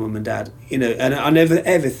road from my mum and dad. You know, and I never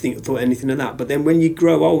ever thought anything of that. But then when you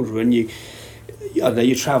grow older and you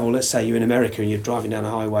travel. Let's say you're in America and you're driving down a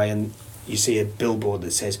highway and you see a billboard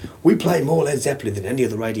that says, "We play more Led Zeppelin than any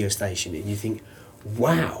other radio station," and you think,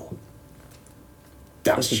 "Wow,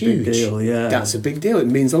 that's huge. Big deal, yeah. That's a big deal. It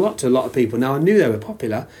means a lot to a lot of people." Now I knew they were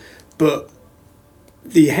popular, but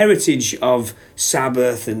the heritage of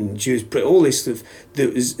Sabbath and Judas Priest, all this stuff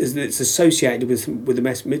that's associated with the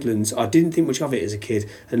West Midlands, I didn't think much of it as a kid,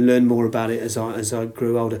 and learned more about it as I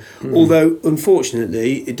grew older. Although,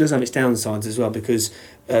 unfortunately, it does have its downsides as well, because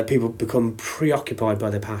people become preoccupied by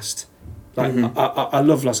their past. Like I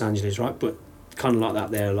love Los Angeles, right? But kind of like that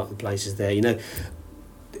there, a lot of the places there, you know.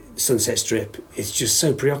 Sunset Strip, it's just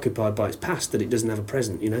so preoccupied by its past that it doesn't have a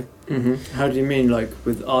present, you know. How do you mean, like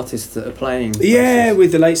with artists that are playing? Yeah,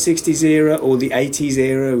 with the late 60s era or the 80s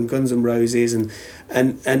era and Guns N' Roses and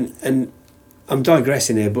I'm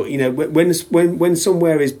digressing here, but you know, when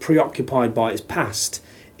somewhere is preoccupied by its past,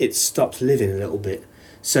 it stops living a little bit.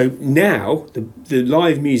 So now the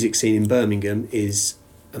live music scene in Birmingham is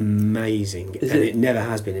amazing, it never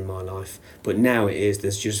has been in my life, but now it is.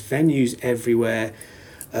 There's just venues everywhere.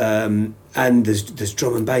 And there's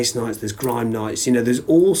drum and bass nights, there's grime nights, you know, there's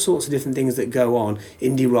all sorts of different things that go on,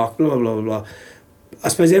 indie rock, blah, blah, blah, blah. I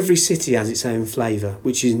suppose every city has its own flavour,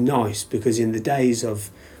 which is nice, because in the days of,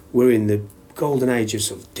 we're in the golden age of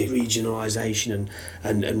sort of deregionalisation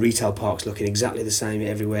and retail parks looking exactly the same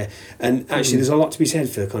everywhere, and actually there's a lot to be said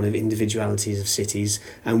for the kind of individualities of cities,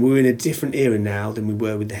 and we're in a different era now than we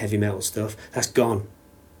were with the heavy metal stuff. That's gone.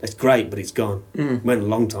 That's great, but it's gone. Went a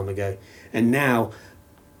long time ago. And now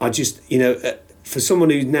I just, you know, for someone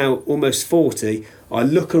who's now almost 40, I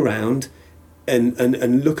look around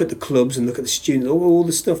and look at the clubs and look at the students, all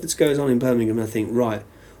the stuff that goes on in Birmingham, and I think, right,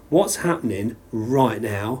 what's happening right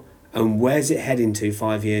now and where's it heading to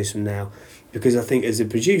 5 years from now? Because I think as a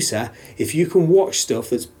producer, if you can watch stuff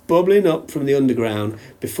that's bubbling up from the underground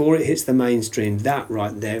before it hits the mainstream, that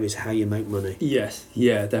right there is how you make money. Yes,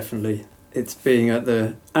 yeah, definitely. It's being at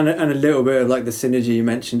the and a little bit of like the synergy you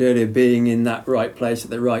mentioned earlier, being in that right place at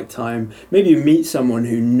the right time. Maybe you meet someone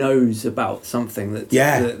who knows about something that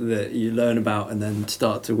you learn about and then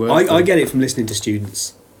start to work. I get it from listening to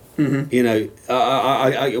students. You know,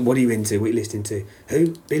 I what are you into? What are you listening to?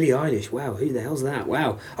 Who? Billie Eilish. Wow, who the hell's that?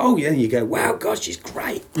 Wow. Oh yeah, and you go, wow, gosh, she's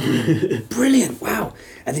great, brilliant, wow.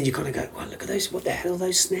 And then you kind of go, wow, look at those. What the hell are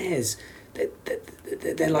those snares?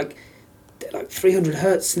 They're like 300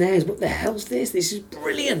 hertz snares. What the hell's this? This is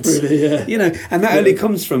brilliant. Really, yeah. You know, and that only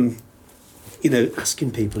comes from, you know,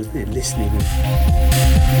 asking people, isn't it? Listening.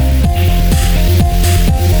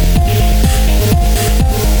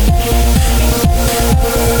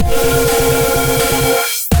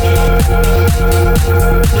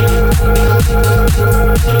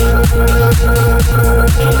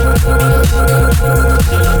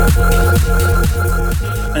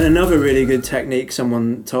 And another really good technique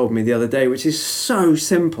someone told me the other day, which is so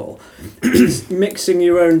simple, is mixing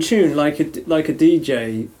your own tune like a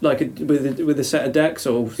DJ, with a set of decks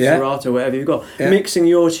or Serato, whatever you've got. Yeah. Mixing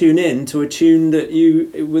your tune in to a tune that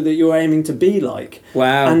you're aiming to be like.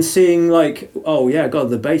 Wow. And seeing like, oh yeah, God,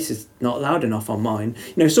 the bass is not loud enough on mine.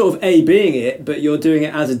 You know, sort of being it, but you're doing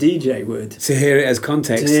it as a DJ would. To hear it as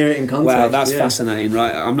context. To hear it in context. Wow, that's fascinating,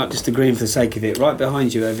 right? I'm not just agreeing for the sake of it. Right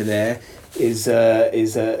behind you over there is a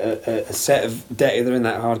set of decks. They're in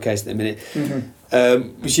that hard case at the minute,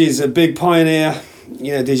 which is a big Pioneer,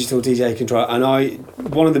 you know, digital DJ control. And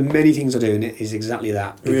one of the many things I do in it is exactly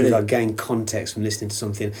that, because really? I gain context from listening to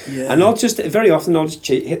something. Yeah. And I'll just hit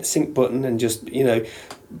the sync button and just, you know,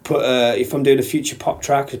 put if I'm doing a future pop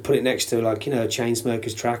track, put it next to like, you know, a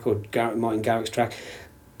Chainsmokers track or Martin Garrix's track,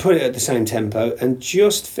 put it at the same tempo and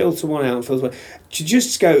just filter one out and filter one. To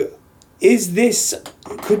just go,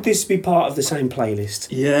 could this be part of the same playlist?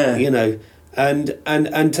 Yeah. You know, and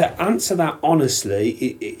to answer that honestly,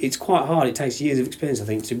 it's quite hard. It takes years of experience, I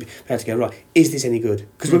think, to be able to go, right, is this any good?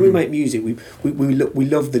 Because when we make music, we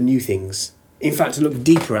love the new things. In fact, to look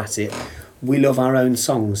deeper at it, we love our own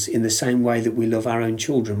songs in the same way that we love our own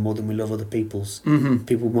children more than we love other people's. Mm-hmm.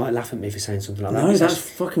 People might laugh at me for saying something like that. No, that's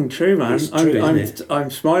fucking true, man. It's true, I'm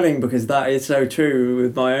smiling because that is so true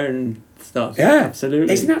with my own stuff. Yeah,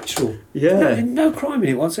 absolutely. It's natural. Yeah. No crime in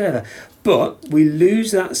it whatsoever. But we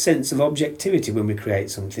lose that sense of objectivity when we create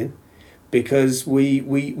something, because we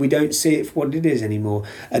don't see it for what it is anymore.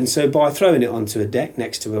 And so by throwing it onto a deck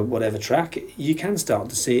next to a whatever track, you can start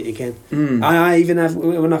to see it again. I even have,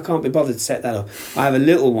 when I can't be bothered to set that up, I have a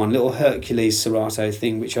little Hercules Serato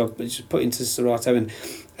thing, which I've just put into Serato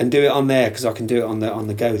and do it on there, because I can do it on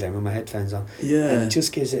the go then with my headphones on. Yeah. And it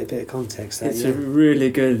just gives it a bit of context. It's a really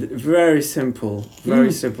good, very simple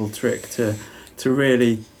trick to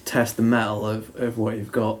really test the metal of what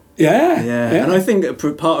you've got. Yeah. And I think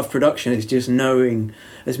part of production is just knowing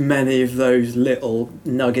as many of those little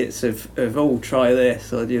nuggets of try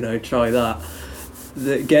this, or try that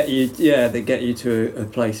get you to a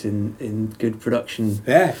place in good production.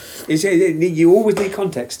 Yeah, you always need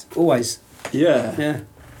context, always. Yeah.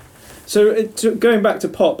 So going back to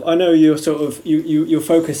pop, I know you're sort of you're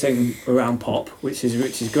focusing around pop, which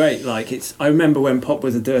is great. Like I remember when pop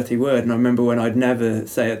was a dirty word, and I remember when I'd never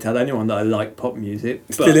tell anyone that I like pop music.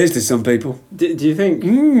 Still is to some people. Do you think? Do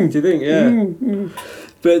you think? Yeah.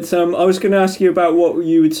 But I was going to ask you about what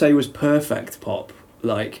you would say was perfect pop.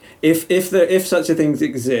 Like if such a thing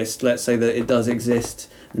exist, let's say that it does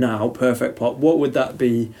exist now, perfect pop. What would that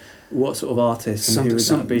be? What sort of artist and who would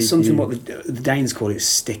that be? Something what the Danes call it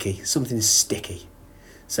sticky. Something sticky.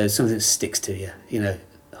 So something that sticks to you,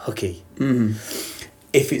 hooky. Mm-hmm.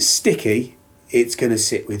 If it's sticky, it's going to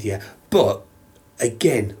sit with you. But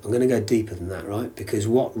again, I'm going to go deeper than that, right? Because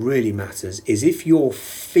what really matters is if you're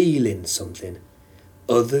feeling something,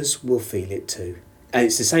 others will feel it too. And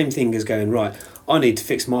it's the same thing as going, right, I need to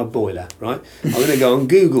fix my boiler, right? I'm going to go on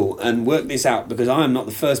Google and work this out, because I am not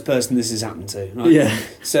the first person this has happened to, right? Yeah.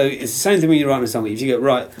 So it's the same thing when you're writing something. If you go,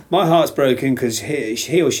 right, my heart's broken because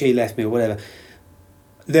he or she left me or whatever,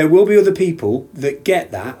 there will be other people that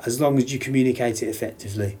get that as long as you communicate it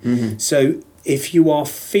effectively. Mm-hmm. So if you are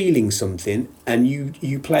feeling something and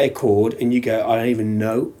you play a chord and you go, I don't even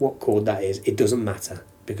know what chord that is, it doesn't matter,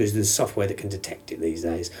 because there's software that can detect it these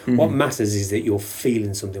days. Mm-hmm. What matters is that you're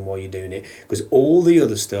feeling something while you're doing it, because all the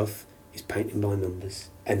other stuff is painting by numbers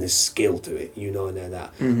and there's skill to it. I know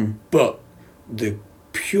that. Mm-hmm. But the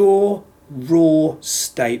pure, raw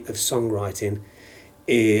state of songwriting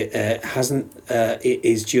it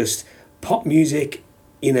is just pop music,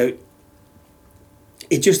 it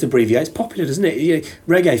just abbreviates popular, doesn't it?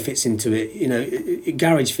 Reggae fits into it,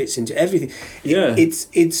 garage fits into everything. Yeah.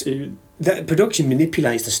 That production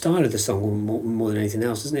manipulates the style of the song more than anything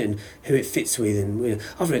else, doesn't it? And who it fits with. And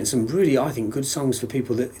I've written some really, I think, good songs for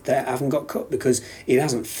people that haven't got cut because it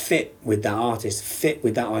hasn't fit with that artist, fit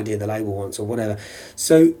with that idea the label wants or whatever.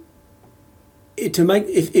 So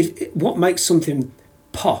what makes something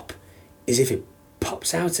pop is if it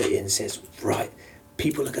pops out at you and says, right,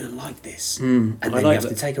 people are going to like this, and then you have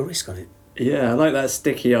to take a risk on it. Yeah, I like that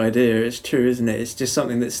sticky idea. It's true, isn't it? It's just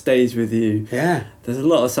something that stays with you. Yeah. There's a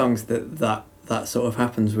lot of songs that sort of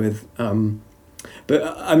happens with.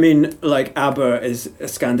 But I mean, like ABBA is a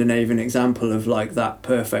Scandinavian example of like that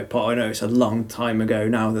perfect pop. I know it's a long time ago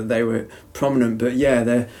now that they were prominent, but yeah,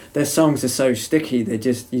 their songs are so sticky. You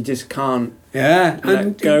just can't. Yeah,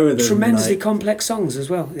 and go with them. Tremendously complex songs as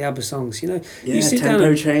well. The ABBA songs, Yeah, you sit tempo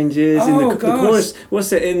down changes. Oh, the chorus.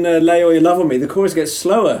 What's it in "Lay All Your Love on Me"? The chorus gets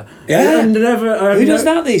slower. Yeah, and never. Who does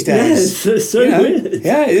that these days? Yeah, it's so weird.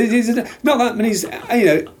 Yeah, it's not that many.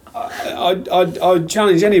 I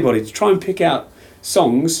challenge anybody to try and pick out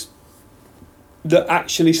songs that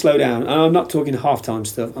actually slow down. And I'm not talking half-time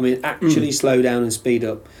stuff. I mean, actually slow down and speed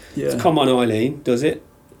up. Yeah. Come On Eileen does it.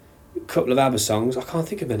 A couple of ABBA songs. I can't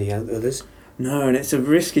think of any others. No, and it's a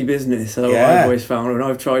risky business. So Yeah. I've always found when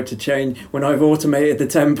I've tried to change, when I've automated the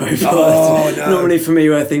tempo first, Oh, no. normally for me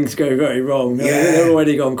where things go very wrong. Yeah. They've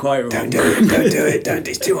already gone quite wrong. Don't do it.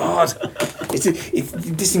 It's too hard.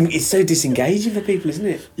 It's so disengaging for people, isn't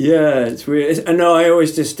it? Yeah, it's weird. And no, I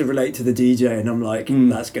always just relate to the DJ, and I'm like,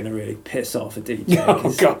 that's going to really piss off a DJ.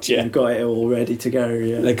 Oh, God, yeah. You've got it all ready to go.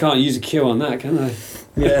 Yeah, They can't use a cue on that, can they?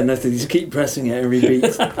 yeah, and they just keep pressing it every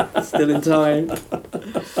beat. Still in time.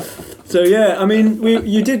 So yeah, I mean,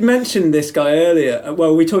 you did mention this guy earlier.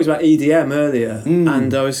 Well, we talked about EDM earlier,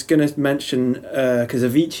 and I was going to mention because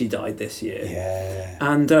Avicii died this year. Yeah.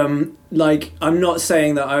 And I'm not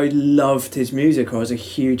saying that I loved his music or I was a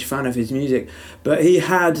huge fan of his music, but he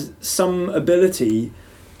had some ability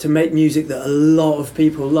to make music that a lot of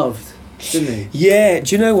people loved, didn't he? Yeah.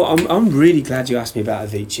 Do you know what? I'm really glad you asked me about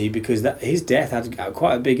Avicii, because his death had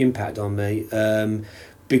quite a big impact on me.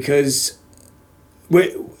 Because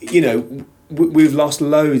we've lost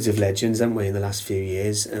loads of legends, haven't we, in the last few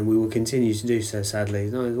years, and we will continue to do so, sadly.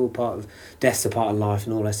 No, it's all part of death's a part of life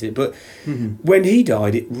and all the rest of it. But when he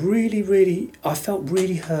died, it really, really, I felt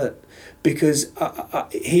really hurt, because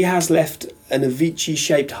he has left an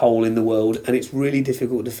Avicii-shaped hole in the world, and it's really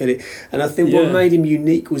difficult to fill it. And I think what made him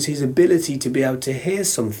unique was his ability to be able to hear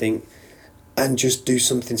something and just do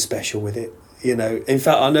something special with it. You know, in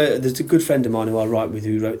fact, I know there's a good friend of mine who I write with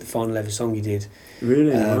who wrote the final ever song he did.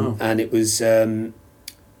 Really? Wow. And it was, I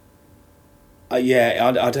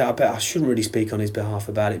bet I shouldn't really speak on his behalf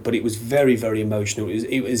about it, but it was very, very emotional.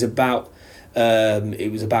 It was about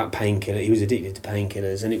painkillers. He was addicted to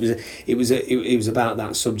painkillers, and it was about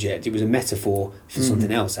that subject. It was a metaphor for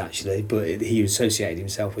something else, actually, but he associated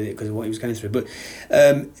himself with it because of what he was going through. But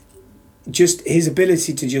just his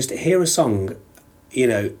ability to just hear a song, you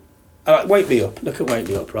know. Wake Me Up. Look at Wake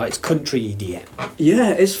Me Up, right? It's country EDM. Yeah,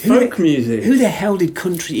 it's folk music. Who the hell did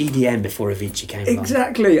country EDM before Avicii came along?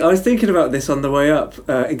 Exactly. I was thinking about this on the way up.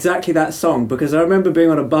 Exactly that song, because I remember being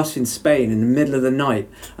on a bus in Spain in the middle of the night,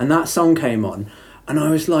 and that song came on, and I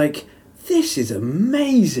was like, this is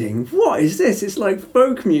amazing. What is this? It's like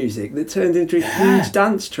folk music that turned into a huge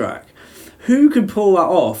dance track. Who could pull that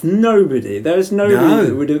off? Nobody. There's nobody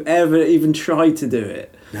that would have ever even tried to do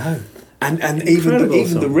it. No. And even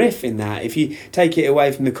the riff in that, if you take it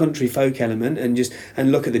away from the country folk element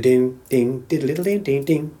and look at the ding ding diddle ding ding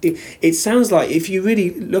ding ding, it sounds like, if you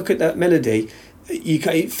really look at that melody,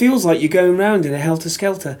 it feels like you're going round in a helter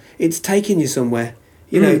skelter. It's taking you somewhere.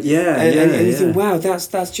 You know, and you think, wow,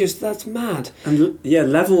 that's mad. And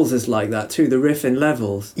Levels is like that too. The riff in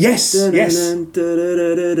Levels. Yes.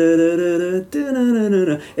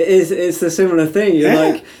 It's a similar thing. You're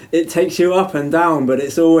like, it takes you up and down, but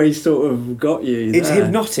it's always sort of got you. It's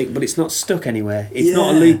hypnotic, but it's not stuck anywhere. It's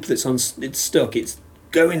not a loop that's on. It's stuck. It's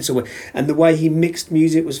going somewhere. And the way he mixed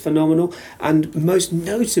music was phenomenal, and most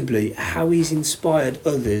notably how he's inspired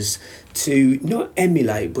others to not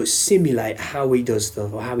emulate but simulate how he does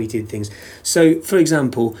stuff or how he did things. So for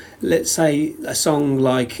example, let's say a song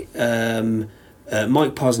like Mike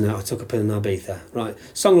Posner, I Took a Pill in Ibiza, right?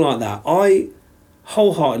 Song like that, I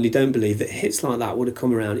wholeheartedly don't believe that hits like that would have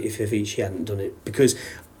come around if Avicii hadn't done it, because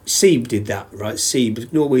Sieb did that, right?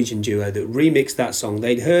 Sieb, Norwegian duo that remixed that song.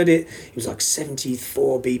 They'd heard it. It was like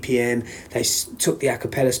 74 BPM. They took the a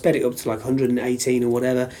cappella, sped it up to like 118 or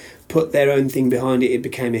whatever, put their own thing behind it. It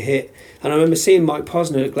became a hit. And I remember seeing Mike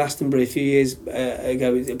Posner at Glastonbury a few years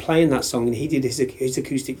ago playing that song, and he did his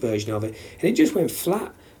acoustic version of it, and it just went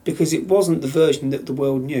flat because it wasn't the version that the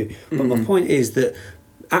world knew. But my point is that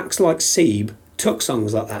acts like Sieb took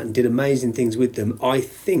songs like that and did amazing things with them, I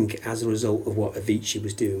think, as a result of what Avicii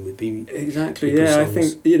was doing with being exactly. Yeah, songs. I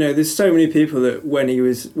think, you know, there's so many people that when he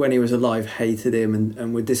was alive hated him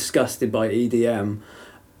and were disgusted by EDM,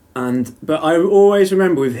 but I always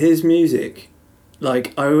remember with his music,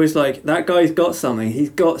 like I always like, that guy's got something. He's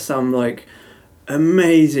got some like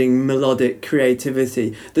amazing melodic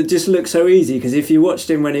creativity that just looks so easy, because if you watched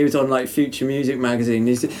him when he was on like Future Music magazine,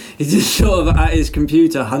 he's just sort of at his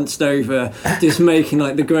computer hunched over just making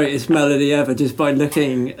like the greatest melody ever just by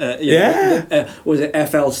looking at was it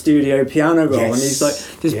FL Studio piano roll, and he's like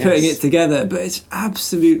just putting it together, but it's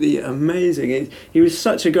absolutely amazing. He was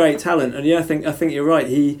such a great talent, and I think you're right,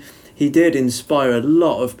 he did inspire a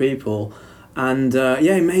lot of people. And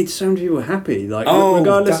he made so many people happy. Like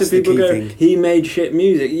regardless if people go, he made shit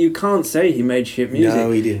music. You can't say he made shit music.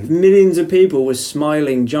 No, he didn't. Millions of people were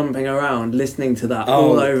smiling, jumping around, listening to that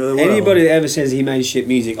all over the world. Anybody that ever says he made shit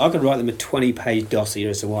music, I could write them a 20-page dossier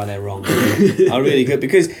as to why they're wrong. I really could,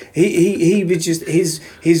 because he was just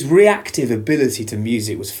his reactive ability to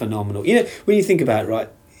music was phenomenal. You know, when you think about it, right?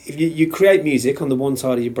 If you create music on the one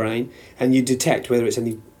side of your brain, and you detect whether it's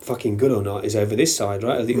any fucking good or not is over this side,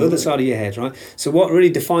 right? Or the other side of your head, right? So what really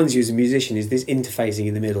defines you as a musician is this interfacing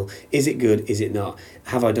in the middle. Is it good? Is it not?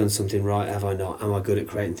 Have I done something right? Have I not? Am I good at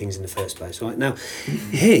creating things in the first place, right? Now,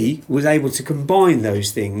 he was able to combine those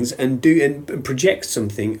things and project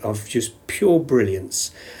something of just pure brilliance.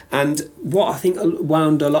 And what I think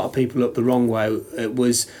wound a lot of people up the wrong way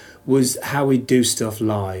was how we do stuff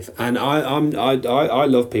live. And I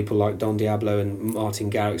love people like Don Diablo and Martin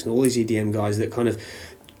Garrix and all these EDM guys that kind of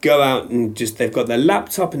go out and just, they've got their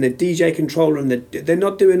laptop and their DJ controller, and they're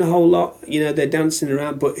not doing a whole lot, you know, they're dancing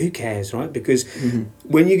around, but who cares, right? Because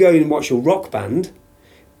when you go and watch your rock band,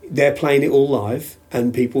 they're playing it all live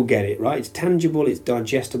and people get it, right? It's tangible, it's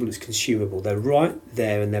digestible, it's consumable. They're right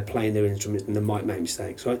there and they're playing their instruments, and they might make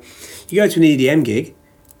mistakes, right? You go to an EDM gig,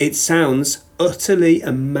 it sounds utterly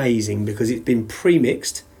amazing because it's been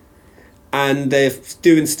pre-mixed and they're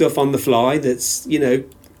doing stuff on the fly that's, you know,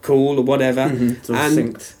 cool or whatever. It's all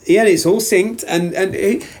synced. Yeah, it's all synced, and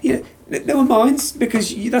you know, no one minds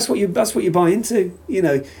because that's what you buy into, you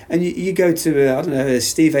know. And you go to I don't know, a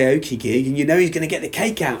Steve Aoki gig, and you know he's going to get the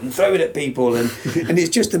cake out and throw it at people, and and it's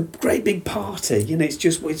just a great big party, you know. It's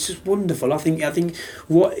just wonderful. I think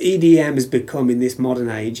what EDM has become in this modern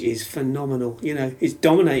age is phenomenal. You know, it's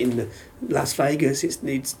dominating Las Vegas.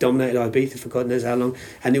 It's dominated Ibiza for God knows how long,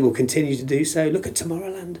 and it will continue to do so. Look at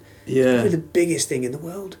Tomorrowland. Yeah, it's probably the biggest thing in the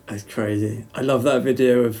world. It's crazy. I love that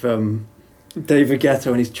video of David Guetta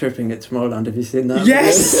when he's tripping at Tomorrowland. Have you seen that?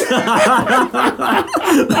 Yes!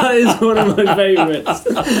 That is one of my favourites.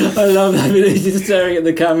 I love that video. He's just staring at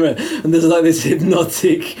the camera and there's like this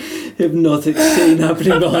hypnotic scene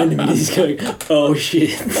happening behind him and he's going, oh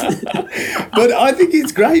shit. But I think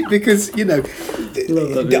it's great because, you know,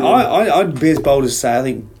 I'd be as bold as to say I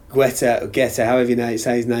think Guetta, however you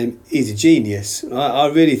say his name, is a genius. I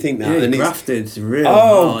really think that. Yeah, he's grafted real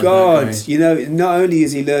hard. Oh God! You know, not only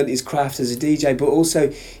has he learned his craft as a DJ, but also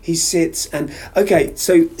he sits and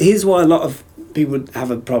so here's why a lot of people would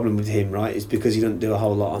have a problem with him, right? Is because he doesn't do a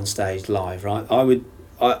whole lot on stage live, right?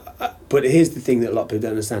 But here's the thing that a lot of people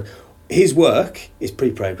don't understand: his work is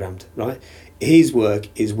pre-programmed, right? His work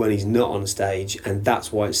is when he's not on stage, and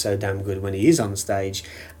that's why it's so damn good when he is on stage,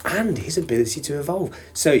 and his ability to evolve.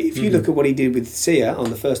 So if you look at what he did with Sia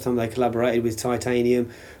on the first time they collaborated with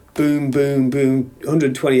Titanium, boom, boom, boom,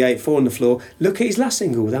 128, 4 on the floor. Look at his last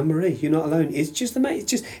single with Anne-Marie, You're Not Alone. It's just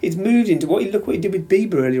amazing. It's moved into what he did with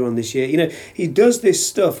Bieber earlier on this year. You know, he does this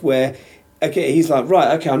stuff where, he's like,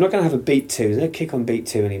 right, I'm not going to have a beat 2. There's no kick on beat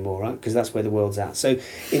 2 anymore, right? Because that's where the world's at. So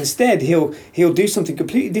instead, he'll do something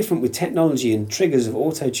completely different with technology and triggers of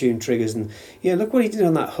auto-tune triggers. And, look what he did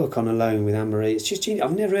on that hook on Alone with Anne-Marie. It's just genius.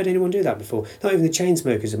 I've never heard anyone do that before. Not even the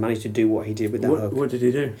Chainsmokers have managed to do what he did with that hook. What did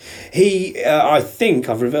he do? I think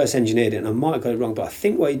I've reverse engineered it, and I might have got it wrong, but I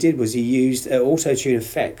think what he did was he used auto-tune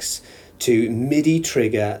effects to MIDI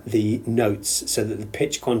trigger the notes so that the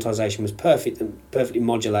pitch quantization was perfect and perfectly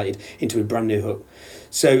modulated into a brand new hook.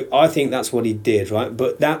 So I think that's what he did, right?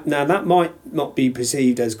 But that might not be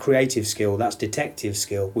perceived as creative skill. That's detective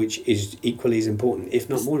skill, which is equally as important, if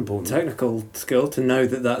not more important. Technical skill to know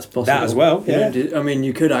that that's possible. That as well, yeah. I mean,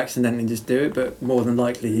 you could accidentally just do it, but more than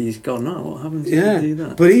likely he's gone, what happens if you do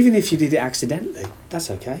that? But even if you did it accidentally,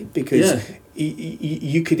 that's okay, because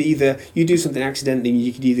you could either, you do something accidentally,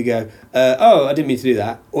 you could either go, I didn't mean to do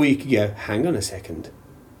that, or you could go, hang on a second,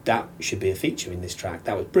 that should be a feature in this track.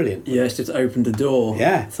 That was brilliant. Yeah, it's just opened a door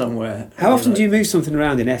somewhere. How often do you move something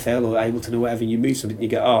around in FL or Ableton or whatever, and you move something and you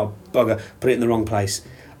go, oh, bugger, put it in the wrong place.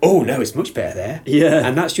 Oh, no, it's much better there. Yeah.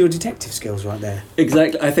 And that's your detective skills right there.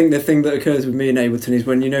 Exactly. I think the thing that occurs with me in Ableton is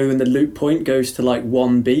when the loop point goes to like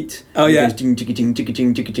one beat. Oh, yeah. It goes jing, jing, jing, jing,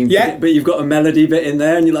 jing, jing, jing. But you've got a melody bit in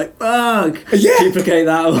there and you're like, fuck. Yeah. Duplicate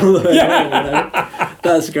that all the way. Yeah.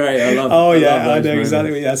 That's great. I love I know moments.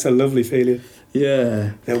 exactly. That's a lovely feeling.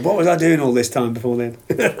 Yeah. Now, what was I doing all this time before then?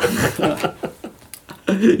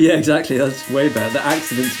 Yeah, exactly. That's way better. The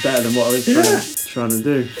accident's better than what I was trying to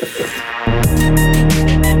do.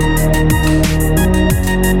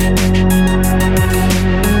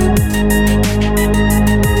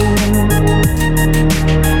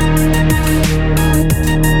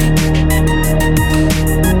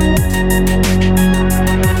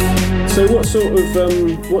 So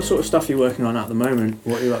what sort of stuff are you working on at the moment?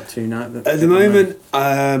 What are you up to now? At the moment,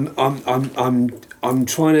 I'm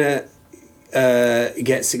trying to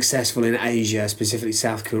get successful in Asia, specifically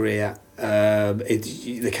South Korea.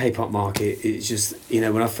 The K-pop market, it's just,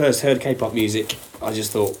 when I first heard K-pop music, I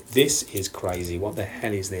just thought, this is crazy. What the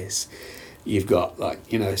hell is this? You've got a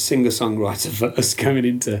singer-songwriter verse going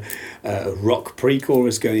into a rock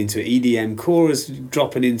pre-chorus, going into an EDM chorus,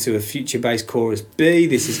 dropping into a future-based chorus B.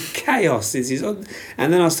 This is chaos.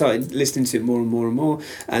 And then I started listening to it more and more and more.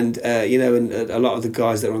 And and a lot of the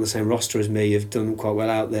guys that are on the same roster as me have done quite well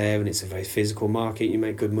out there. And it's a very physical market. You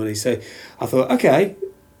make good money. So I thought, okay,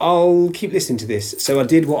 I'll keep listening to this. So I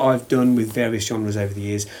did what I've done with various genres over the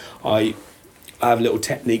years. I have little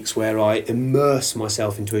techniques where I immerse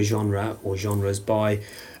myself into a genre or genres by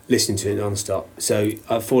listening to it non-stop. So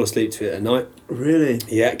I fall asleep to it at night. Really?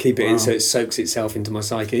 Yeah, keep it in so it soaks itself into my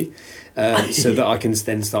psyche, so that I can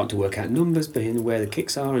then start to work out numbers, being where the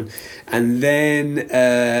kicks are, and then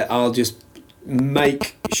I'll just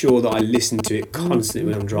make sure that I listen to it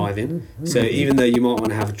constantly when I'm driving. So even though you might want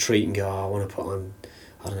to have a treat and go, I want to put on,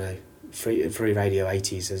 I don't know, free radio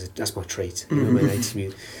 80s. That's my treat. You know, 80s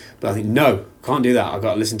music. But I think, no, can't do that. I've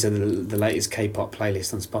got to listen to the latest K-pop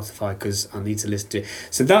playlist on Spotify because I need to listen to it.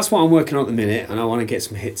 So that's what I'm working on at the minute, and I want to get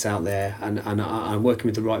some hits out there, and I'm working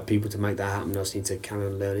with the right people to make that happen. I just need to carry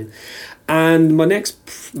on learning. And my next,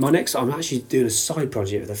 I'm actually doing a side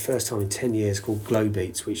project for the first time in 10 years called Glow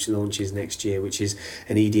Beats, which launches next year, which is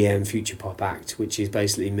an EDM future pop act, which is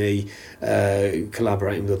basically me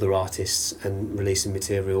collaborating with other artists and releasing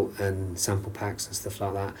material and sample packs and stuff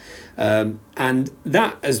like that. And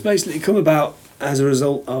that has basically come about as a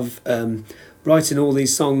result of writing all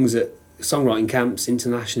these songs at songwriting camps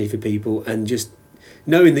internationally for people, and just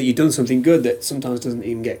knowing that you've done something good that sometimes doesn't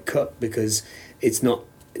even get cut because it's not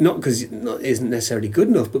because it isn't necessarily good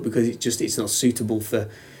enough, but because it's not suitable for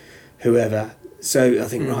whoever. So I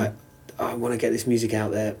think, right, I want to get this music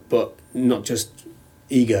out there, but not just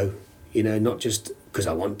ego, not just because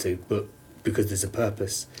I want to, but because there's a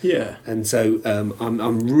purpose. Yeah. And so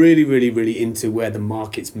I'm really, really, really into where the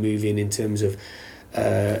market's moving in terms of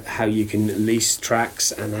how you can lease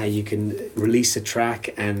tracks and how you can release a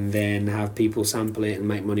track and then have people sample it and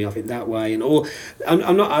make money off it that way. And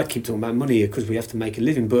I keep talking about money because we have to make a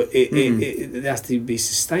living, but it has to be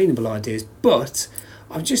sustainable ideas. But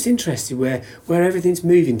I'm just interested where everything's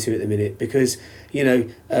moving to at the minute, because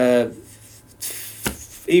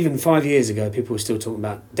even 5 years ago people were still talking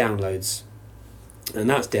about downloads, and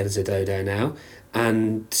that's dead as a dodo now.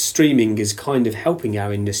 And streaming is kind of helping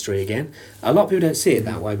our industry again. A lot of people don't see it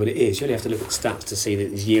that way, but it is. You only have to look at stats to see that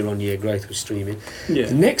there's year-on-year growth with streaming. Yeah.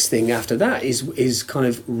 The next thing after that is kind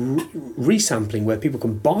of resampling, where people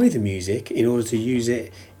can buy the music in order to use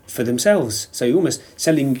it for themselves. So you're almost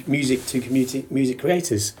selling music to community music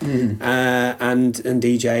creators and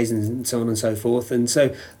DJs and so on and so forth. And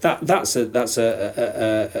so that's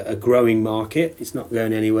a growing market. It's not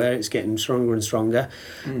going anywhere. It's getting stronger and stronger.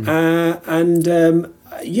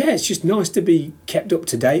 It's just nice to be kept up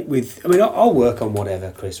to date with. I mean, I'll work on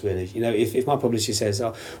whatever, Chris, really. If my publisher says,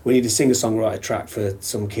 we need a singer-songwriter track for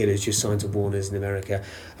some kid who's just signed to Warner's in America,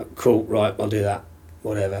 cool, right, I'll do that.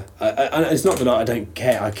 Whatever. It's not that I don't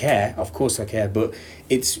care. I care, of course I care, but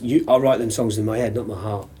I write them songs in my head, not my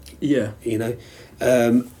heart. Yeah.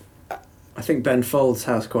 I think Ben Folds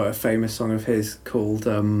has quite a famous song of his called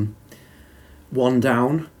One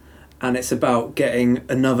Down, and it's about getting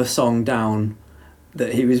another song down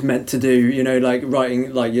that he was meant to do, like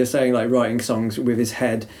writing, like you're saying, like writing songs with his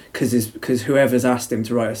head, because whoever's asked him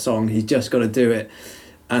to write a song, he's just got to do it.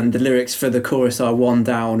 And the lyrics for the chorus are 1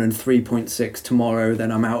 down and 3.6 tomorrow,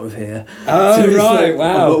 then I'm out of here. Oh, so right, wow.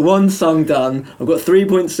 I've got one song done, I've got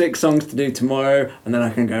 3.6 songs to do tomorrow, and then I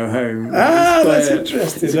can go home. That's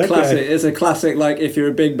interesting. It's a classic. It's a classic, like, if you're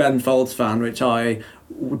a big Ben Folds fan, which I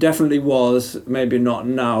definitely was, maybe not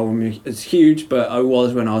now, I mean, it's huge, but I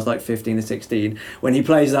was when I was like 15 or 16. When he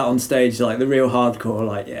plays that on stage, like the real hardcore,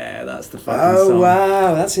 like, yeah, that's the fucking song. Oh,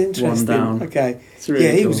 wow, that's interesting. 1 down. Okay. It's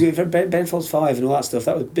really he cool. was Ben Folds 5 and all that stuff.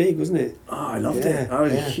 That was big, wasn't it? Oh, I loved it. I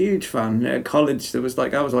was a huge fan. At college, that was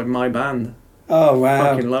like my band. Oh,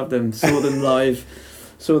 wow. Fucking loved them. Saw them live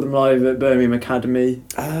at Birmingham Academy.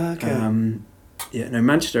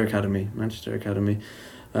 Manchester Academy.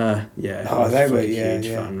 They were a huge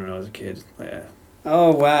fan when I was a kid. Yeah.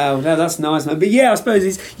 Oh wow, no, that's nice, man. But yeah, I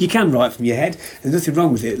suppose you can write from your head. There's nothing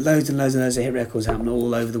wrong with it. Loads and loads and loads of hit records happen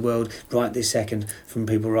all over the world right this second from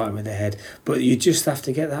people writing with their head. But you just have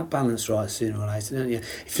to get that balance right sooner or later, don't you?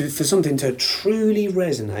 For something to truly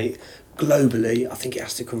resonate globally, I think it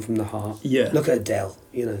has to come from the heart. Yeah. Look at Adele.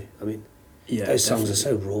 Those songs are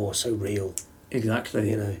so raw, so real.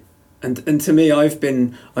 Exactly. And to me, I've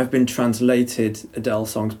been translated Adele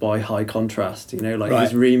songs by High Contrast. His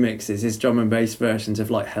remixes, his drum and bass versions of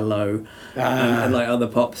like Hello, and like other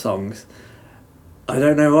pop songs. I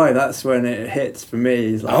don't know why. That's when it hits for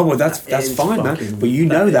me. Like, that's fine, man. But you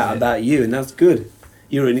know that about you, and that's good.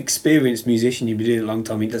 You're an experienced musician. You've been doing it a long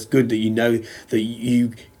time. That's good that you know that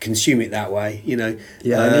you consume it that way. Yeah,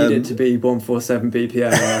 I need it to be 147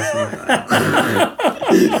 BPM.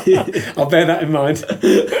 I'll bear that in mind.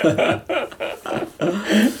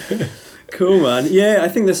 Cool, man. Yeah, I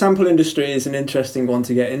think the sample industry is an interesting one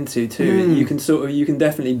to get into too. You can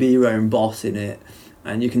definitely be your own boss in it,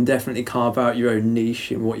 and you can definitely carve out your own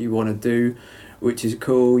niche in what you want to do, which is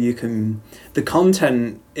cool. The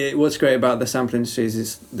content. What's great about the sample industry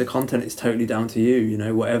is the content is totally down to you.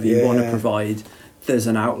 Whatever you want to provide, there's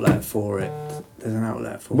an outlet for it.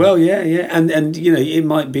 Well, yeah, and it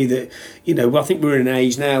might be that I think we're in an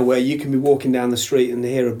age now where you can be walking down the street and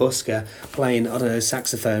hear a busker playing, I don't know,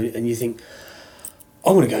 saxophone, and you think,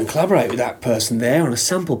 I want to go and collaborate with that person there on a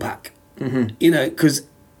sample pack. Because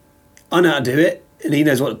I know how to do it. and he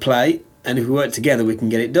knows what to play. And if we work together, we can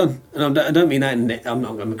get it done. And I don't mean that.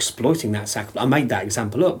 I'm exploiting that sack. I made that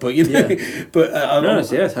example up, but but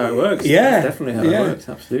that's how it works. Yeah, that's definitely how it works.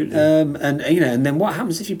 Absolutely. And and then what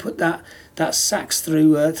happens if you put that sax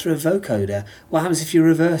through a vocoder? What happens if you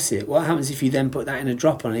reverse it? What happens if you then put that in a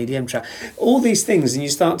drop on an EDM track? All these things, and you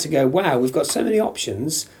start to go, wow, we've got so many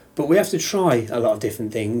options, but we have to try a lot of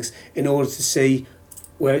different things in order to see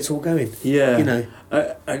where it's all going. Yeah.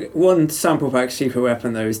 One sample pack super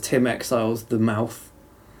weapon though is Tim Exile's The Mouth.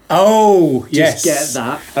 Oh, yes. Just get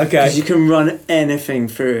that. Okay. Because you can run anything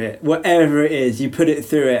through it. Whatever it is, you put it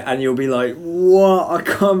through it and you'll be like, what? I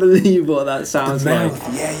can't believe what that sounds like.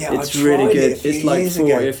 Yeah. It's really good. It's like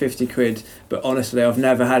 40 or 50 quid. But honestly, I've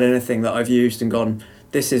never had anything that I've used and gone,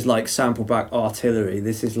 this is like sample pack artillery.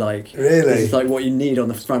 This is like This is like what you need on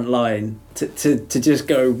the front line to just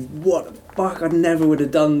go, what the fuck? I never would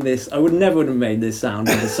have done this. I never would have made this sound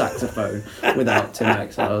with a saxophone without Tim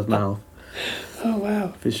Exile's Mouth. Oh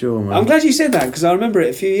wow. For sure, man. I'm glad you said that because I remember it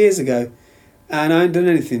a few years ago and I haven't done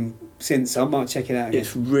anything since. I might check it out again.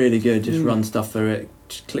 It's really good. Just run stuff through it,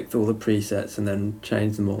 just click through all the presets and then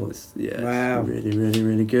change them all. It's wow. It's really, really,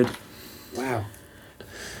 really good. Wow.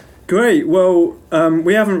 Great. Well,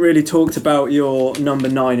 we haven't really talked about your number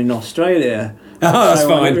 9 in Australia. Oh, that's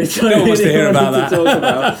fine. No one wants to hear about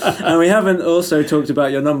that. And we haven't also talked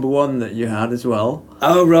about your number 1 that you had as well.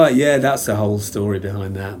 Oh, right. Yeah, that's the whole story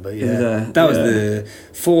behind that. But that was the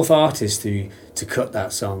 4th artist to cut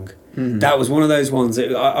that song. Mm-hmm. That was one of those ones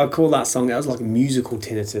that I call that song, that was like a musical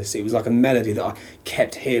tinnitus. It was like a melody that I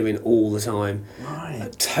kept hearing all the time. Right. I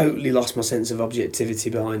totally lost my sense of objectivity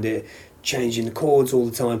behind it, changing the chords all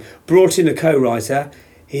the time. Brought in a co-writer.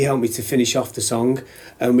 He helped me to finish off the song,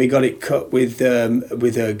 and we got it cut with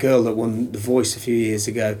a girl that won The Voice a few years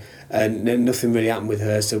ago, and then nothing really happened with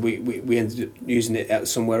her, so we ended up using it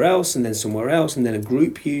somewhere else, and then somewhere else, and then a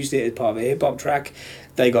group used it as part of a hip-hop track.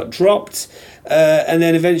 They got dropped, and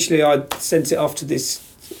then eventually I sent it off to this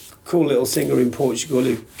cool little singer in Portugal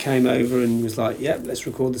who came over and was like, yeah, let's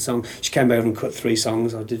record the song. She came over and cut 3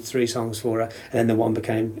 songs. I did 3 songs for her, and then the one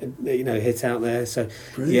became a hit out there. So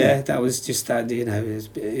brilliant. Yeah, that was just that,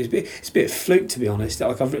 it's a bit fluke, to be honest.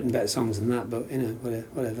 Like, I've written better songs than that, but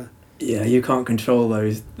whatever. Yeah, you can't control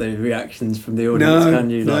those reactions from the audience, can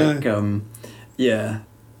you? No. Yeah.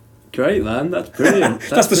 Great, man. That's brilliant.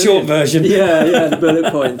 That's the short version. Yeah, the bullet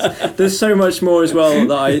points. There's so much more as well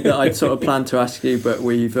that I sort of planned to ask you, but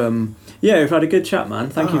we've had a good chat, man.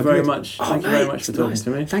 Thank you very much. Thank you very much for talking to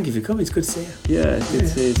me. Thank you for coming. It's good to see you. Yeah, it's good to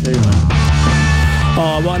see you too, man.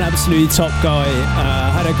 Oh, what an absolutely top guy.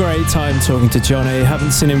 Had a great time talking to Jonny.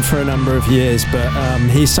 Haven't seen him for a number of years, but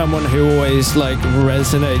he's someone who always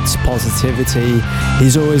resonates positivity.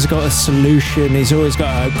 He's always got a solution. He's always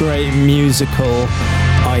got a great musical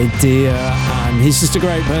idea, and he's just a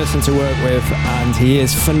great person to work with, and he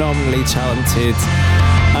is phenomenally talented.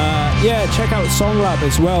 Check out Songlab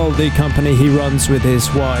as well, the company he runs with his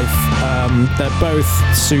wife. They're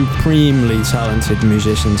both supremely talented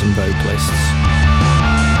musicians and vocalists.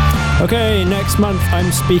 Okay, next month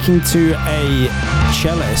I'm speaking to a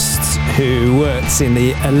cellist who works in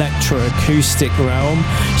the electroacoustic realm.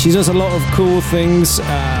 She does a lot of cool things,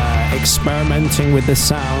 experimenting with the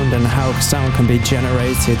sound and how sound can be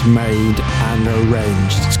generated, made and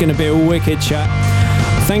arranged. It's going to be a wicked chat.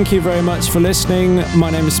 Thank you very much for listening. My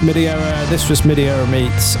name is Midierror. This was Midierror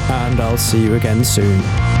Meets, and I'll see you again soon.